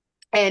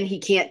 and he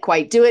can't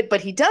quite do it,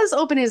 but he does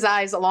open his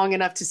eyes long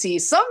enough to see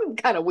some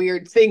kind of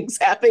weird things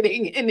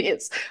happening in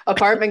his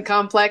apartment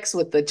complex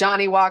with the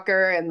Johnny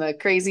Walker and the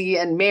crazy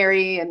and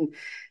Mary, and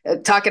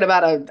talking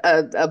about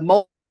a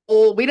mole.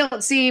 We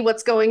don't see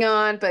what's going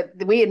on, but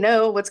we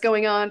know what's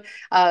going on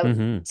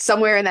Hmm.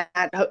 somewhere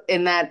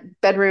in that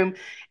bedroom.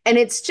 And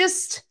it's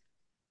just,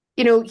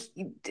 you know,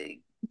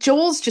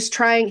 Joel's just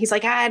trying. He's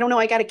like, I don't know.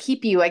 I got to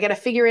keep you. I got to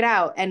figure it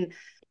out. And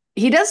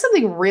he does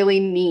something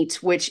really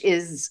neat, which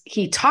is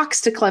he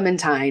talks to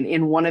Clementine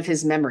in one of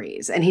his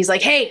memories, and he's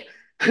like, "Hey,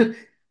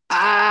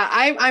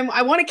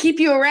 I want to keep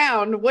you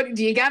around. What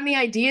do you got? Any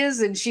ideas?"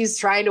 And she's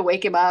trying to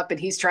wake him up, and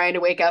he's trying to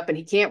wake up, and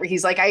he can't.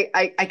 He's like,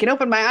 I can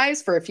open my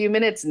eyes for a few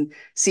minutes and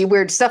see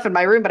weird stuff in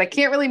my room, but I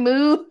can't really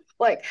move.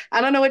 Like,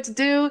 I don't know what to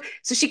do.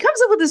 So she comes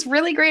up with this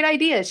really great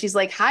idea. She's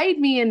like, hide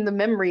me in the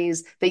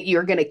memories that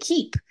you're going to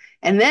keep.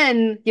 And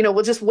then,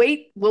 we'll just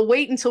wait. We'll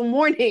wait until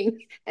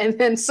morning, and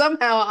then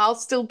somehow I'll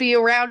still be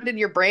around in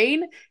your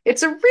brain.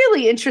 It's a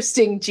really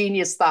interesting,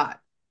 genius thought.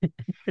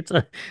 It's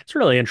a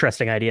really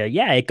interesting idea.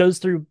 Yeah, it goes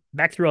through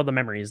back through all the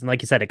memories, and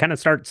like you said, it kind of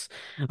starts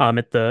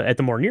at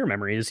the more near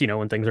memories,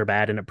 when things are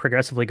bad, and it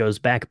progressively goes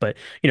back. But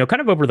kind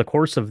of over the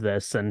course of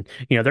this, and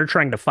they're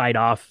trying to fight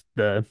off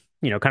the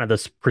kind of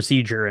this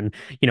procedure, and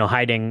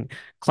hiding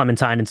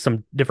Clementine in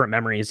some different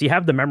memories. You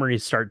have the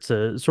memories start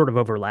to sort of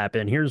overlap,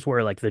 and here's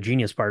where like the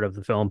genius part of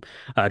the film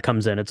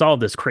comes in. It's all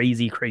this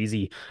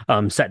crazy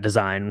set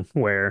design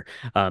where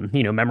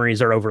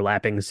memories are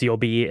overlapping. So you'll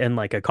be in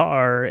like a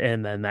car,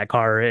 and then that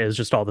car is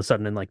just all of a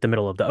sudden in like the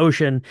middle of the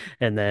ocean,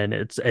 and then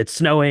it's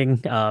snowing,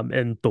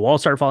 and the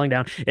walls start falling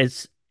down.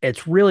 It's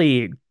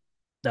really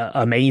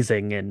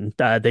amazing, and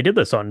they did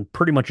this on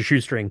pretty much a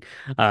shoestring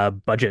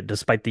budget,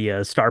 despite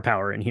the star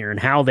power in here, and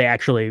how they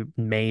actually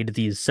made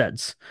these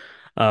sets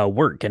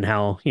work, and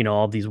how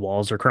all these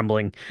walls are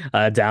crumbling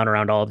down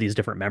around all of these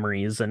different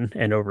memories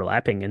and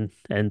overlapping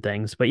and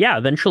things. But yeah,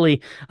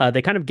 eventually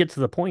they kind of get to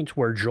the point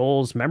where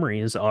Joel's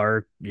memories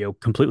are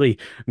completely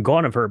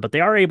gone of her, but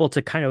they are able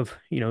to kind of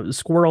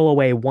squirrel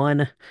away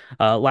one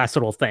last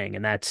little thing,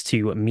 and that's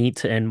to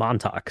meet in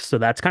Montauk. So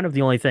that's kind of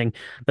the only thing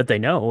that they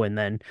know, and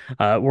then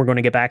we're going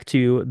to get back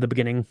to the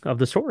beginning of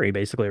the story,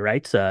 basically,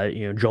 right?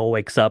 Joel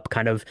wakes up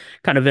kind of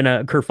in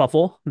a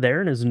kerfuffle there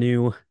in his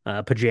new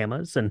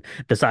pajamas, and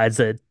decides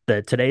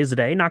that today is the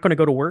day, not going to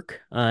go to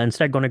work,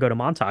 instead going to go to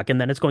Montauk,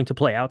 and then it's going to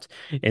play out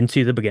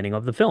into the beginning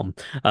of the film.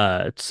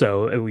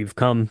 So we've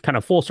come kind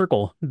of full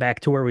circle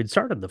back to where we'd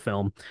started the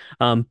film.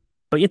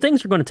 But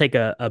things are going to take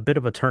a bit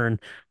of a turn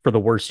for the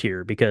worst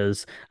here,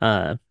 because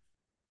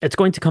it's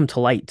going to come to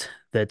light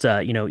that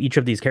each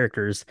of these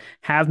characters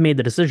have made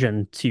the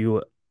decision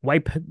to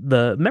wipe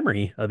the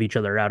memory of each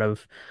other out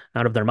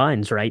of their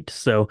minds, right?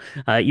 So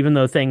even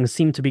though things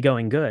seem to be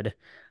going good,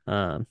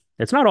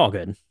 it's not all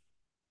good.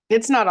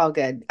 It's not all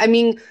good. I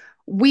mean,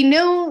 we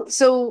know.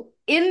 So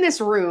in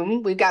this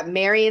room, we've got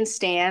Mary and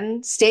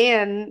Stan.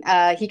 Stan,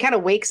 he kind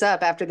of wakes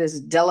up after this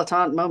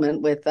dilettante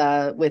moment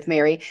with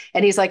Mary,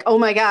 and he's like, "Oh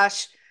my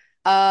gosh,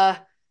 uh,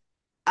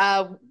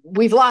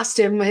 we've lost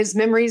him. His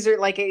memories are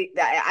like,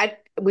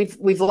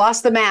 we've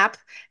lost the map."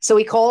 So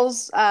he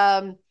calls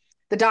the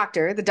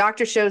doctor. The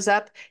doctor shows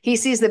up. He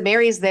sees that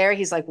Mary's there.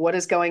 He's like, "What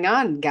is going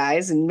on,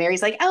 guys?" And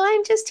Mary's like, "Oh,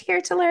 I'm just here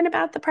to learn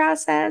about the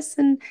process,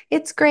 and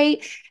it's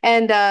great."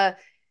 And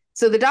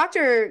so the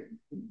doctor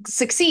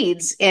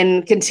succeeds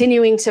in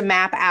continuing to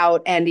map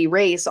out and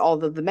erase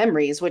all of the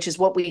memories, which is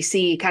what we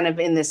see kind of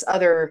in this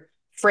other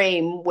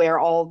frame, where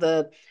all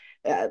the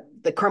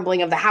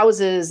crumbling of the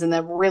houses and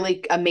the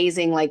really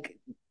amazing like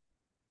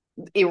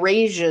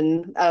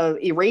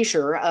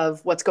erasure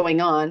of what's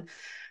going on.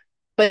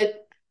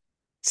 But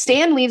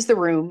Stan leaves the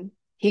room.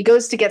 He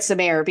goes to get some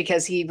air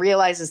because he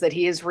realizes that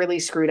he is really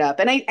screwed up.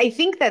 And I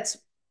think that's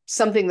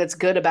something that's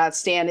good about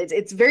Stan.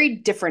 It's very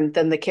different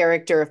than the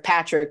character of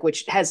Patrick,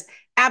 which has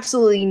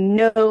absolutely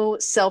no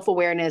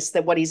self-awareness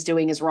that what he's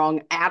doing is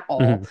wrong at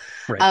all. Mhm.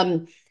 Right.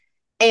 Um,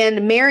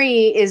 and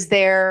Mary is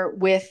there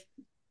with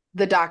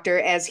the doctor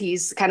as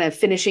he's kind of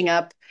finishing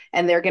up,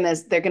 and they're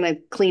gonna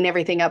clean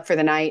everything up for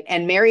the night.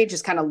 And Mary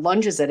just kind of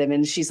lunges at him,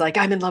 and she's like,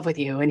 "I'm in love with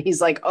you," and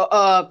he's like,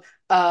 uh,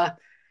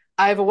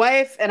 I have a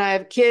wife and I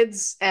have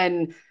kids,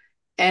 and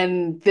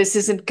this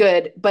isn't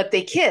good." But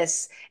they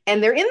kiss,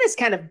 and they're in this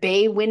kind of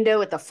bay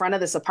window at the front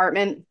of this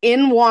apartment.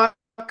 In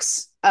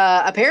walks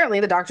apparently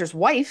the doctor's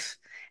wife,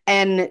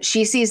 and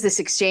she sees this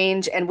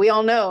exchange, and we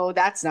all know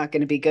that's not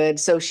going to be good.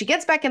 So she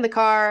gets back in the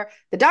car.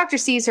 The doctor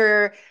sees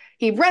her.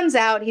 He runs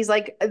out. He's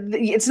like,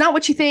 "It's not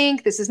what you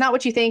think. This is not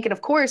what you think." And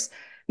of course,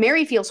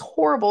 Mary feels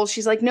horrible.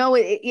 She's like, "No,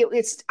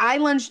 it's I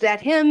lunged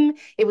at him.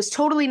 It was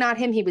totally not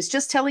him. He was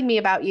just telling me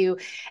about you."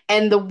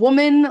 And the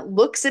woman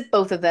looks at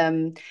both of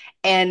them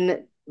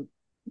and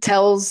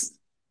tells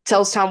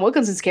Tom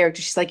Wilkinson's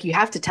character, she's like, "You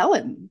have to tell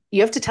him.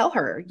 You have to tell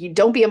her. You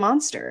don't be a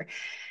monster."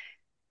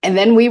 And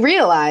then we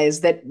realize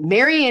that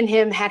Mary and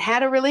him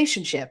had a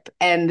relationship,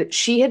 and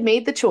she had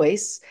made the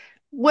choice,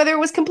 whether it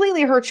was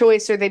completely her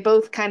choice or they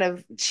both kind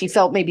of, she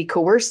felt maybe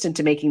coerced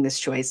into making this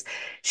choice.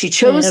 She Yeah,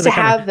 chose to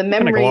have the they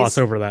kind of gloss memories.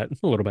 over that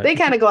a little bit. They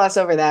kind of gloss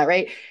over that,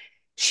 right?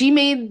 She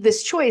made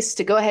this choice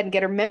to go ahead and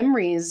get her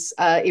memories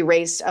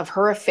erased of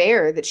her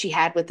affair that she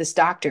had with this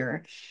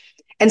doctor.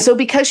 And so,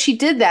 because she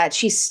did that,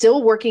 she's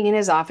still working in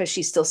his office.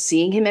 She's still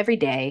seeing him every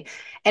day.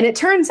 And it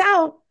turns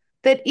out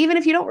that even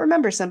if you don't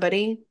remember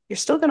somebody, you're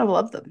still going to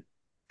love them.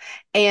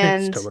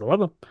 And Still gonna love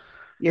them.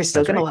 you're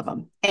still That's going to right. love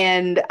them.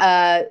 And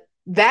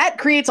that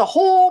creates a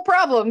whole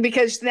problem,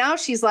 because now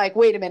she's like,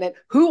 "Wait a minute,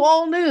 who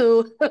all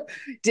knew?"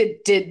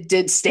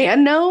 Did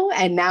Stan know?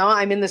 And now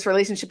I'm in this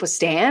relationship with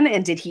Stan.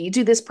 And did he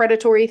do this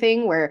predatory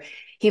thing where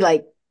he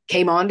like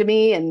came on to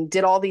me and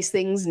did all these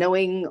things,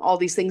 knowing all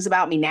these things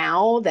about me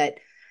now that,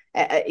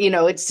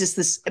 it's just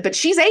this. But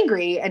she's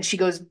angry, and she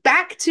goes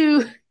back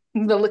to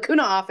the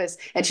Lacuna office,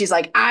 and she's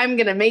like, "I'm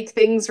going to make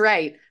things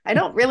right." I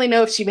don't really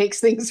know if she makes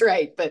things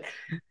right, but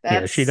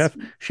Yeah, that's, she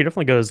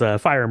definitely goes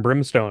fire and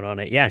brimstone on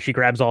it. Yeah, she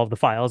grabs all of the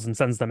files and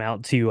sends them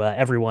out to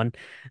everyone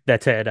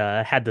that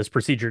had this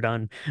procedure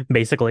done,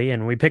 basically.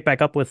 And we pick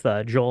back up with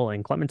Joel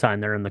and Clementine.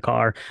 They're in the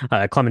car.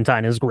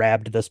 Clementine has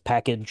grabbed this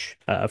package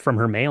from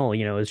her mail,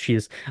 as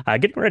she's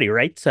getting ready,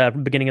 right?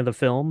 Beginning of the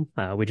film,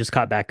 we just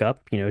caught back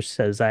up. She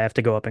says, "I have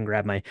to go up and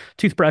grab my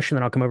toothbrush, and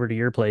then I'll come over to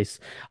your place."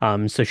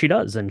 So she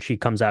does, and she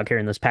comes out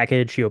carrying this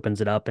package. She opens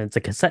it up, and it's a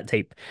cassette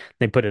tape.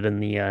 They put it in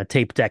the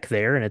tape deck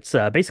there, and it's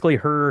basically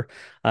her.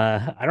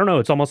 I don't know.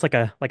 It's almost like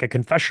a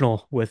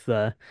confessional with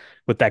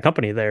that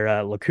company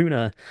there,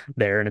 Lacuna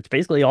there, and it's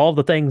basically all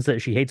the things that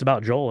she hates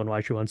about Joel and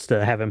why she wants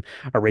to have him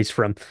erased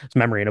from his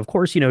memory. And of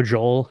course,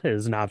 Joel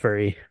is not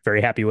very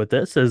happy with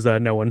this, as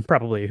no one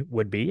probably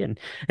would be, and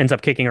ends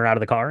up kicking her out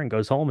of the car and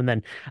goes home. And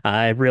then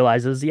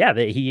realizes, yeah,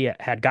 that he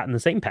had gotten the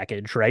same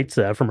package, right,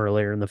 from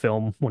earlier in the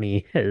film when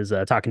he is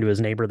talking to his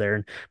neighbor there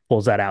and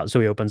pulls that out.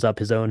 So he opens up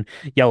his own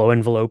yellow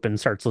envelope and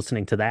starts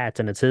listening to that,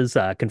 and it's his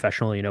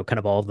confessional, kind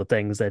of all of the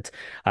things that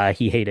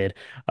he hated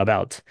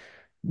about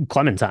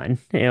Clementine.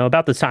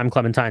 About this time,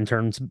 Clementine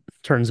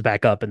turns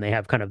back up, and they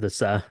have kind of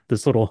this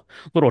little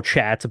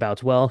chat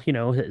about, well,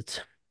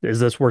 is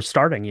this worth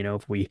starting?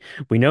 If we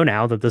know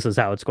now that this is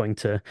how it's going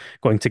to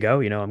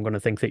go, I'm going to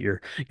think that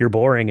you're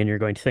boring, and you're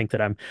going to think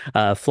that I'm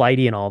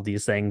flighty and all of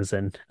these things,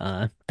 and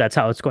that's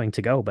how it's going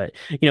to go. But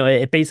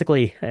it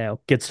basically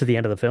gets to the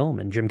end of the film,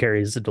 and Jim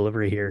Carrey's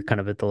delivery here,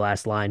 kind of at the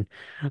last line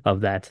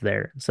of that,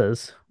 there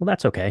says, "Well,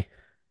 that's okay,"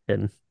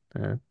 and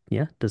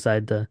yeah,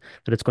 decide that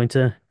it's going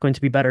to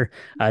be better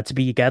to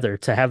be together.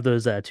 To have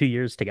those 2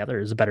 years together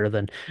is better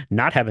than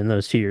not having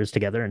those 2 years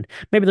together. And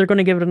maybe they're going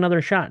to give it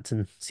another shot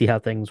and see how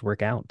things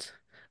work out.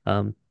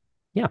 Um,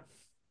 yeah.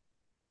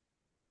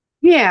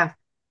 yeah.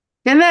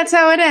 And that's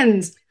how it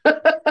ends.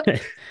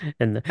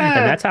 And Uh,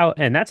 that's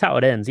how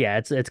it ends. Yeah,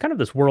 it's kind of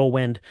this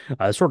whirlwind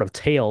sort of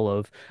tale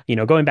of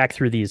going back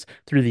through these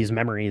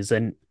memories,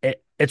 and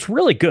it's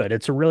really good.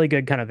 It's a really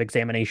good kind of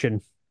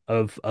examination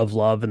of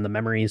love and the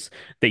memories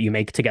that you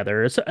make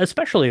together,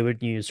 especially when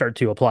you start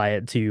to apply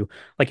it to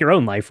like your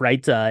own life,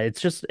 right? It's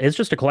just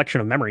a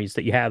collection of memories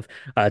that you have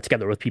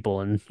together with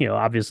people, and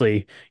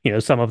obviously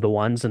some of the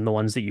ones and the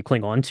ones that you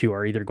cling on to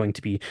are either going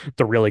to be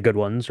the really good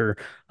ones or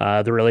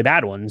the really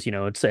bad ones.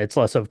 It's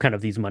less of kind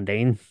of these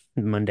mundane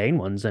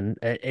ones, and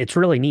it's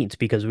really neat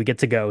because we get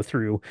to go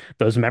through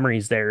those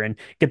memories there and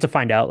get to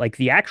find out like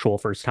the actual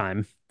first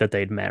time that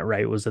they'd met,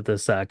 right? Was at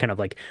this kind of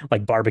like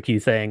barbecue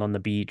thing on the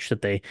beach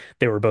that they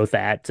were both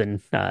at,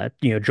 and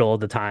Joel at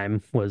the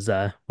time was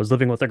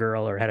living with a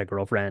girl or had a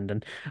girlfriend,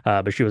 and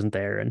but she wasn't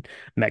there, and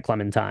met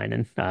Clementine,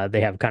 and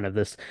they have kind of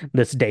this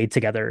date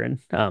together,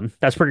 and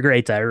that's pretty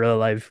great. I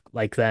really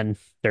like then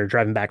they're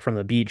driving back from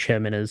the beach,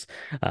 him and his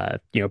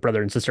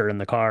brother and sister in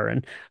the car,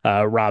 and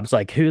Rob's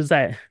like, "Who's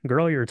that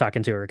girl you were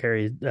talking to?" Or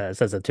Carrie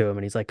says it to him,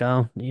 and he's like,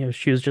 "Oh,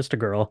 she was just a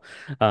girl."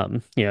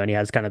 And he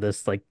has kind of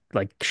this like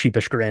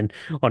sheepish grin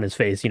on his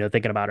face,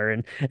 thinking about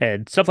her,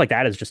 and stuff like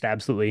that is just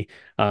absolutely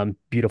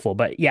beautiful.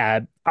 But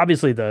yeah,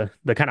 obviously the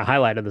kind of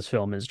highlight of this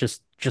film is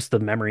just the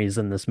memories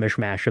and this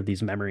mishmash of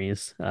these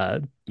memories,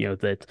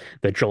 that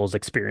Joel's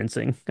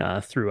experiencing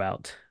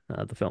throughout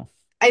the film.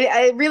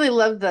 I really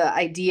love the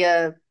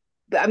idea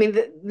I mean,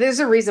 there's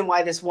a reason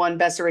why this won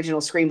Best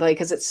Original Screenplay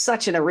because it's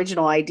such an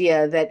original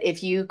idea that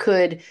if you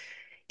could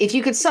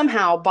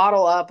somehow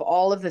bottle up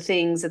all of the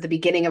things at the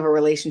beginning of a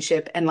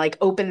relationship and like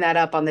open that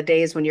up on the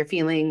days when you're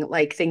feeling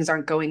like things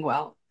aren't going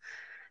well,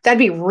 that'd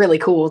be really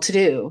cool to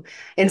do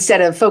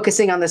instead of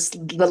focusing on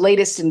the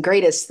latest and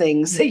greatest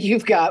things that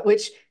you've got,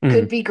 which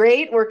could Mhm. be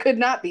great or could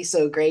not be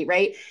so great,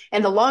 right?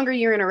 And the longer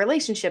you're in a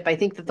relationship, I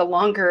think that the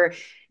longer,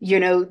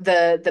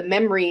 the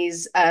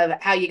memories of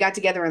how you got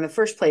together in the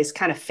first place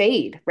kind of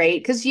fade, right?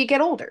 Because you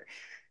get older.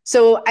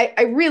 So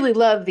I really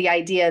love the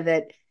idea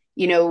that,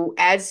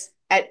 as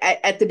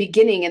at the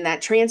beginning in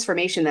that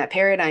transformation, that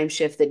paradigm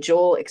shift that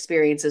Joel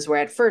experiences, where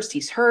at first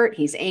he's hurt,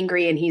 he's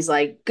angry, and he's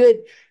like, good,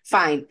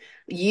 fine,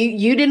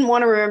 you didn't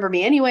want to remember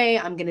me anyway,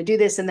 I'm going to do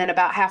this. And then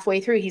about halfway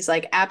through he's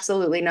like,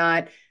 absolutely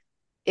not.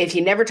 If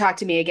you never talk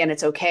to me again,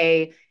 it's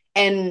okay.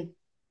 And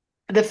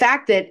the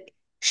fact that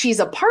she's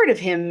a part of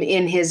him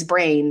in his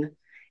brain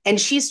and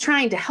she's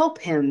trying to help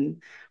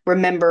him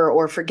remember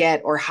or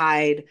forget or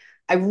hide,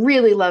 I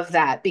really love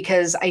that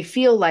because I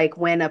feel like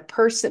when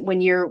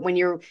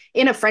you're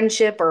in a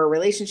friendship or a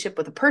relationship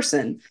with a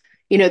person,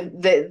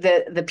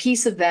 the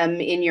piece of them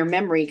in your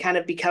memory kind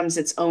of becomes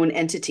its own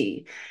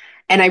entity.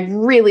 And I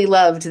really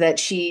loved that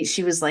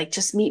she was like,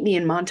 just meet me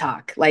in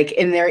Montauk. Like,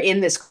 and they're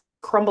in this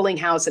crumbling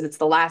house and it's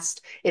the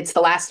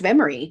last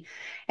memory.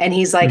 And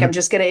he's like, I'm Mhm.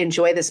 just gonna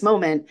enjoy this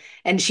moment.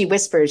 And she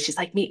whispers, she's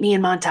like, meet me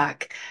in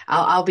Montauk.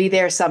 I'll be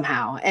there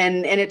somehow.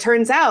 And it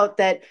turns out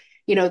that,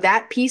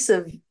 that piece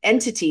of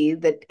entity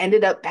that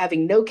ended up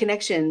having no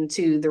connection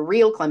to the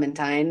real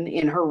Clementine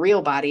in her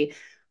real body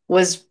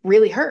was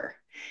really her.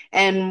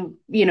 And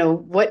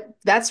what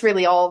that's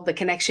really all the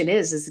connection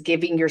is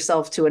giving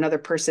yourself to another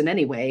person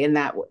anyway, in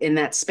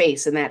that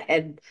space, in that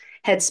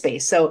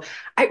headspace. So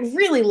I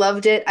really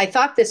loved it. I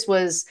thought this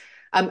was,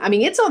 I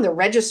mean, it's on the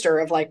register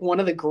of like one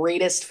of the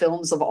greatest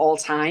films of all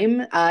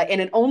time,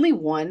 and it only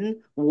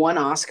won one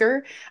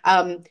Oscar.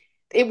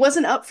 It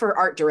wasn't up for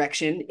art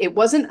direction. It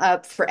wasn't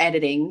up for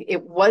editing.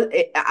 It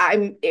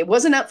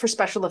wasn't up for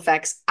special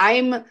effects.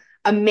 I'm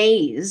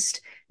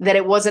amazed that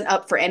it wasn't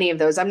up for any of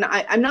those. I'm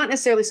not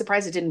necessarily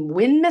surprised it didn't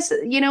win,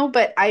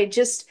 but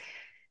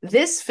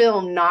this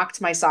film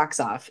knocked my socks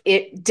off.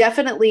 It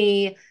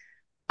definitely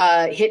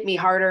hit me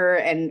harder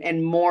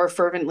and more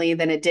fervently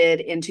than it did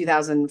in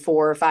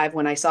 2004 or 5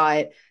 when I saw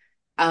it.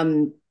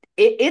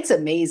 It's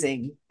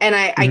amazing. And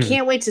I Mhm.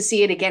 can't wait to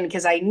see it again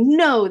because I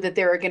know that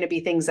there are going to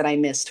be things that I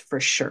missed for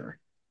sure.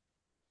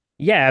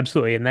 Yeah,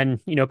 absolutely. And then,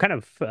 kind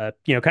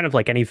of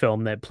like any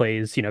film that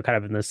plays, kind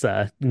of in this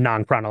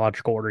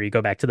non-chronological order, you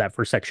go back to that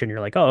first section, you're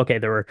like, oh, okay,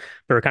 there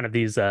were kind of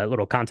these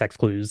little context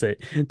clues that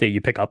you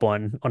pick up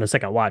on a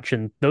second watch.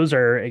 And those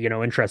are,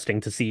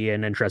 interesting to see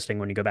and interesting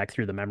when you go back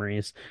through the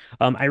memories.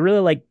 I really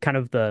like kind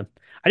of I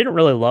didn't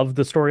really love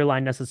the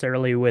storyline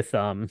necessarily with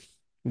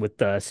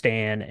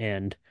Stan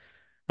and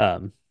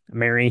um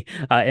Mary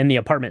in the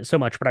apartment so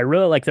much, but I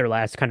really like their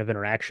last kind of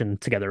interaction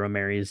together when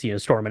Mary's,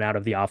 storming out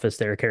of the office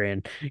there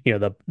carrying,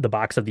 the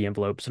box of the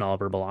envelopes and all of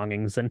her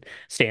belongings, and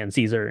Stan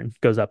sees her and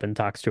goes up and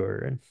talks to her,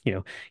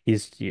 and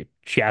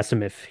she asked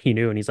him if he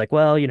knew, and he's like,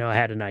 well, I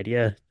had an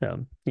idea,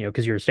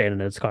 because you were standing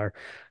in his car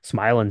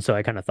smiling, so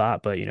I kind of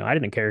thought, but I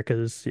didn't care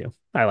because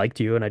I liked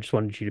you and I just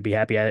wanted you to be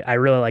happy. I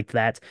really liked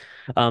that.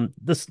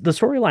 The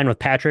storyline with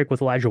Patrick,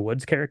 with Elijah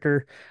Wood's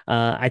character,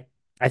 I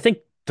think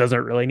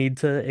doesn't really need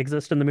to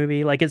exist in the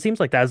movie. Like it seems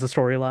like that's the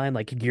storyline,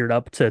 like geared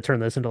up to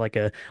turn this into like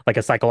a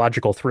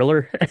psychological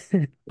thriller.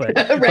 But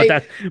but Right.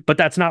 that but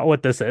that's not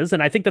what this is.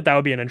 And I think that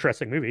would be an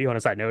interesting movie. On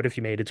a side note, if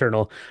you made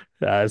Eternal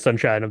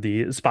Sunshine of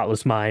the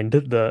Spotless Mind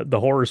the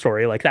horror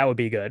story, like that would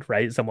be good,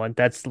 right? Someone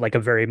that's like a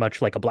very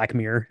much like a Black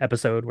Mirror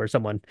episode where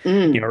someone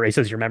Mm,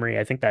 erases your memory.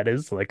 I think that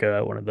is like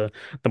one of the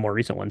more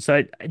recent ones. So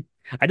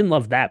I didn't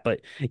love that,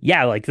 but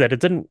yeah, like that it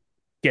didn't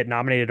get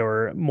nominated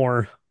or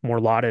more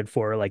lauded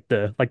for like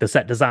the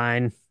set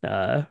design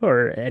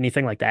or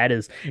anything like that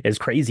is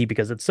crazy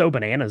because it's so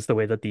bananas the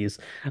way that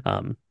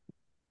um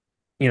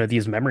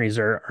these memories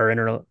are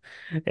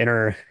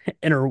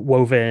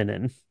interwoven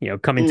and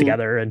coming mm,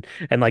 together, and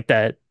like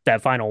that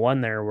final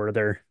one there where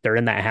they're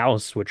in that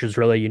house, which is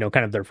really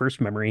kind of their first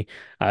memory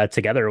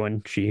together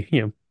when she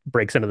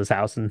breaks into this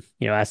house and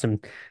asks him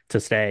to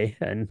stay,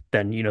 and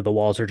then the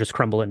walls are just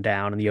crumbling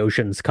down and the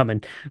ocean's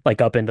coming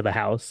like up into the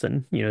house,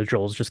 and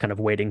Joel's just kind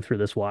of wading through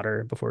this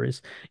water before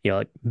he's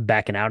like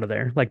backing out of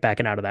there, like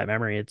backing out of that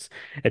memory.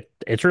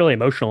 It's really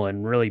emotional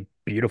and really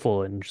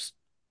beautiful and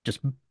just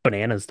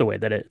bananas the way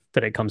that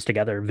it comes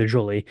together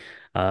visually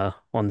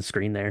on the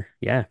screen there.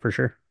 Yeah, for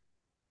sure.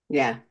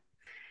 yeah.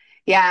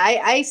 Yeah,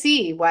 I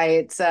see why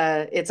it's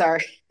our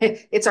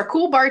it's our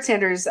cool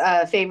bartender's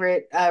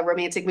favorite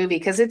romantic movie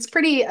because it's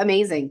pretty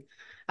amazing.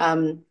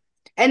 Um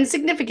and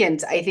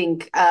significant, I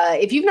think.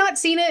 If you've not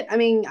seen it, I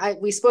mean,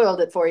 we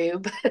spoiled it for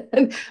you,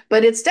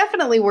 but it's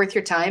definitely worth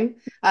your time.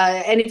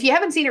 And if you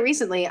haven't seen it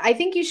recently, I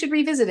think you should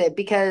revisit it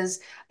because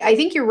I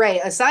think you're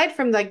right. Aside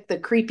from like the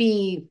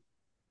creepy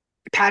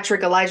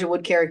Patrick Elijah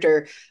Wood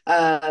character,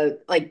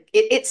 like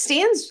it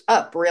stands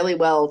up really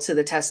well to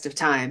the test of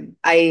time.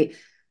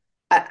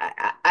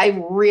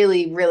 I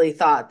really, really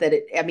thought that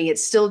I mean,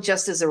 it's still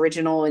just as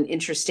original and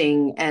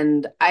interesting.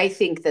 And I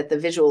think that the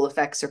visual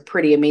effects are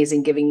pretty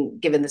amazing, given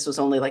this was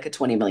only like a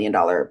 $20 million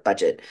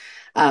budget.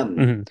 Um,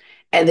 Mhm.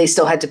 and they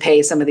still had to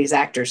pay some of these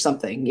actors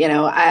something,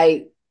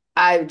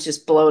 I'm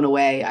just blown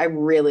away. I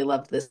really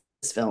loved this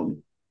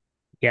film.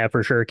 Yeah,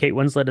 for sure. Kate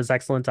Winslet is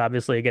excellent,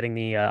 obviously getting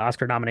the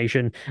Oscar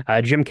nomination.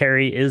 Jim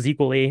Carrey is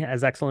equally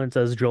as excellent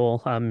as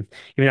Joel. Even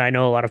though I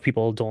know a lot of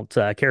people don't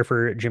care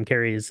for Jim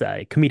Carrey's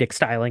comedic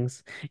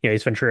stylings.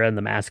 He's Ventura in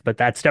The Mask, but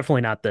that's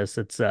definitely not this.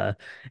 It's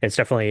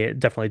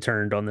definitely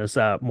turned on this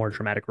more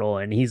dramatic role,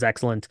 and he's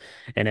excellent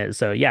in it.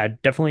 So yeah,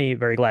 definitely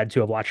very glad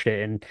to have watched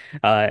it. And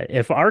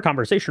if our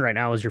conversation right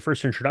now is your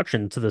first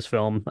introduction to this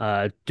film,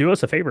 do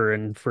us a favor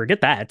and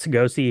forget that.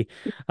 Go see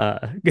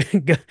uh, go,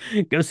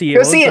 go see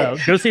Go see it.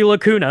 go see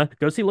Lacuna.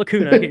 Go see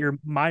Lacuna. Get your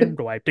mind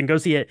wiped and go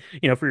see it.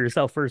 For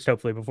yourself first,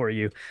 hopefully, before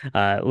you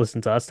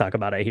listen to us talk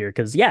about it here.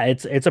 Because yeah,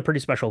 it's a pretty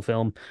special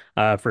film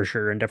for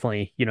sure, and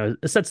definitely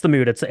it sets the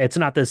mood. It's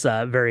not this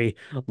very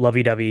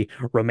lovey-dovey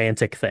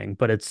romantic thing,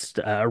 but it's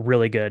a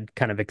really good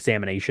kind of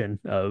examination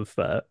of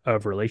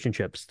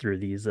relationships through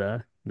this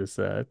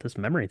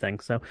memory thing.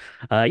 So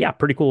yeah,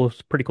 pretty cool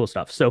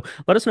stuff. So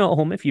let us know at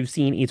home if you've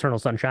seen Eternal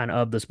Sunshine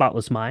of the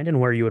Spotless Mind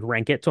and where you would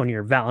rank it on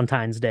your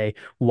Valentine's Day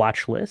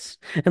watch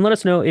list. And let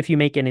us know if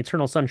you make an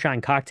Eternal Sunshine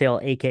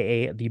cocktail,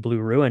 aka the Blue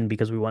Ruin,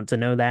 because we want to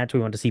know that. We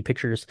want to see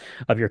pictures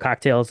of your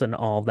cocktails and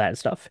all of that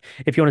stuff.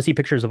 If you want to see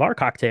pictures of our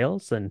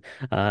cocktails and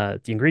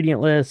the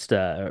ingredient list,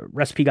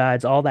 recipe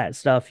guides, all that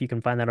stuff, you can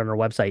find that on our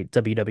website,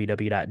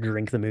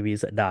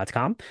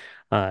 www.drinkthemovies.com.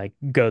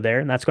 Go there,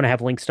 and that's going to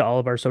have links to all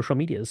of our social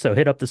medias. So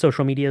hit up the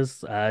social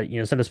medias,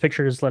 send us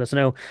pictures, let us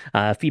know,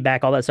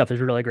 feedback, all that stuff is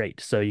really great.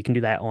 So you can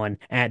do that on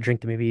at Drink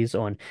the Movies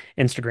on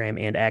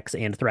Instagram and X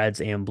and Threads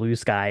and Blue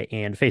Sky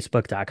and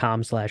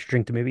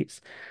Facebook.com/Drink the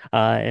Movies.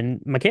 And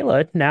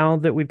Michaela, now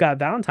that we've got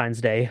Valentine's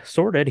Day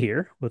sorted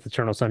here with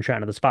Eternal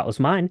Sunshine of the Spotless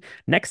Mind,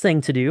 next thing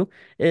to do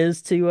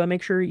is to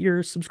make sure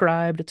you're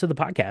subscribed to the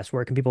podcast.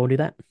 Where can people do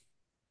that?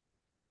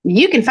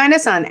 You can find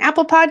us on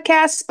Apple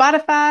Podcasts,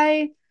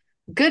 Spotify,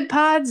 Good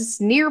Pods,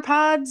 Near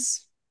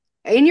Pods.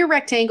 In your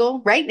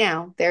rectangle right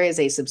now, there is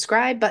a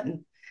subscribe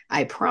button.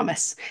 I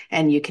promise.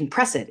 And you can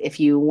press it if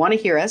you want to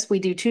hear us. We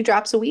do 2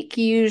 drops a week,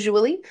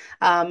 usually,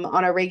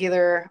 on a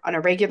regular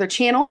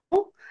channel.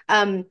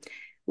 Um,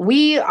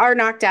 we are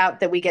knocked out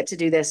that we get to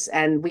do this,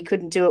 and we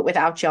couldn't do it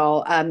without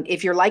y'all.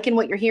 If you're liking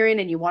what you're hearing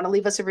and you want to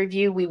leave us a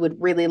review, we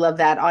would really love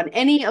that on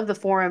any of the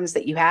forums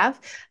that you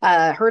have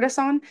heard us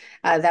on.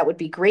 That would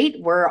be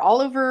great. We're all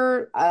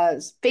over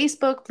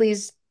Facebook.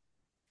 Please,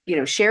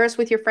 share us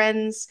with your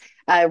friends.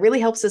 It really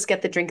helps us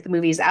get the Drink the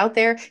Movies out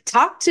there.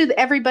 Talk to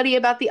everybody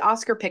about the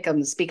Oscar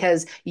pick'ems,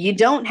 because you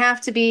don't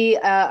have to be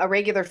a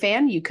regular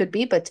fan. You could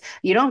be, but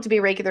you don't have to be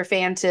a regular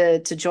fan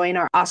to join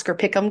our Oscar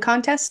pick'em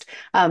contest.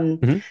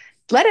 Mhm.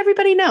 Let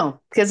everybody know,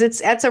 because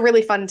that's a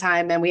really fun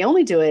time, and we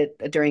only do it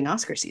during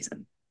Oscar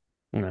season.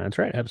 That's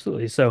right,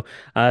 absolutely. So,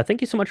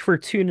 thank you so much for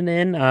tuning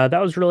in.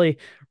 That was really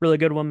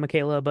good one,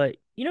 Michaela. But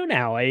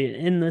now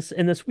in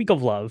this week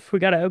of love, we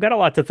got a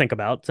lot to think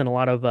about and a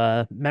lot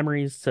of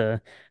memories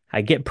to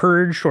get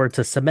purged or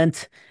to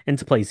cement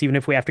into place, even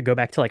if we have to go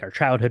back to like our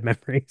childhood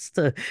memories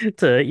to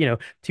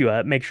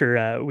make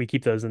sure we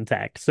keep those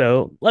intact.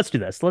 So let's do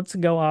this. Let's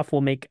go off. We'll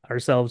make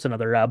ourselves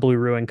another Blue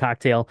Ruin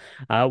cocktail.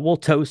 We'll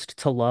toast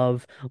to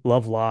love,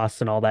 love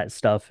loss, and all that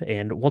stuff.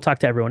 And we'll talk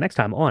to everyone next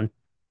time on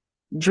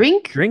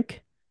Drink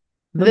Drink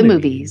the the movies.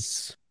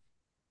 Movies.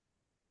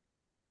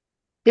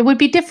 It would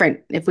be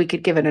different if we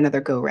could give it another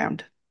go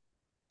round.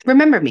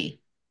 Remember me.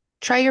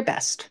 Try your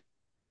best.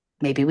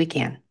 Maybe we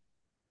can.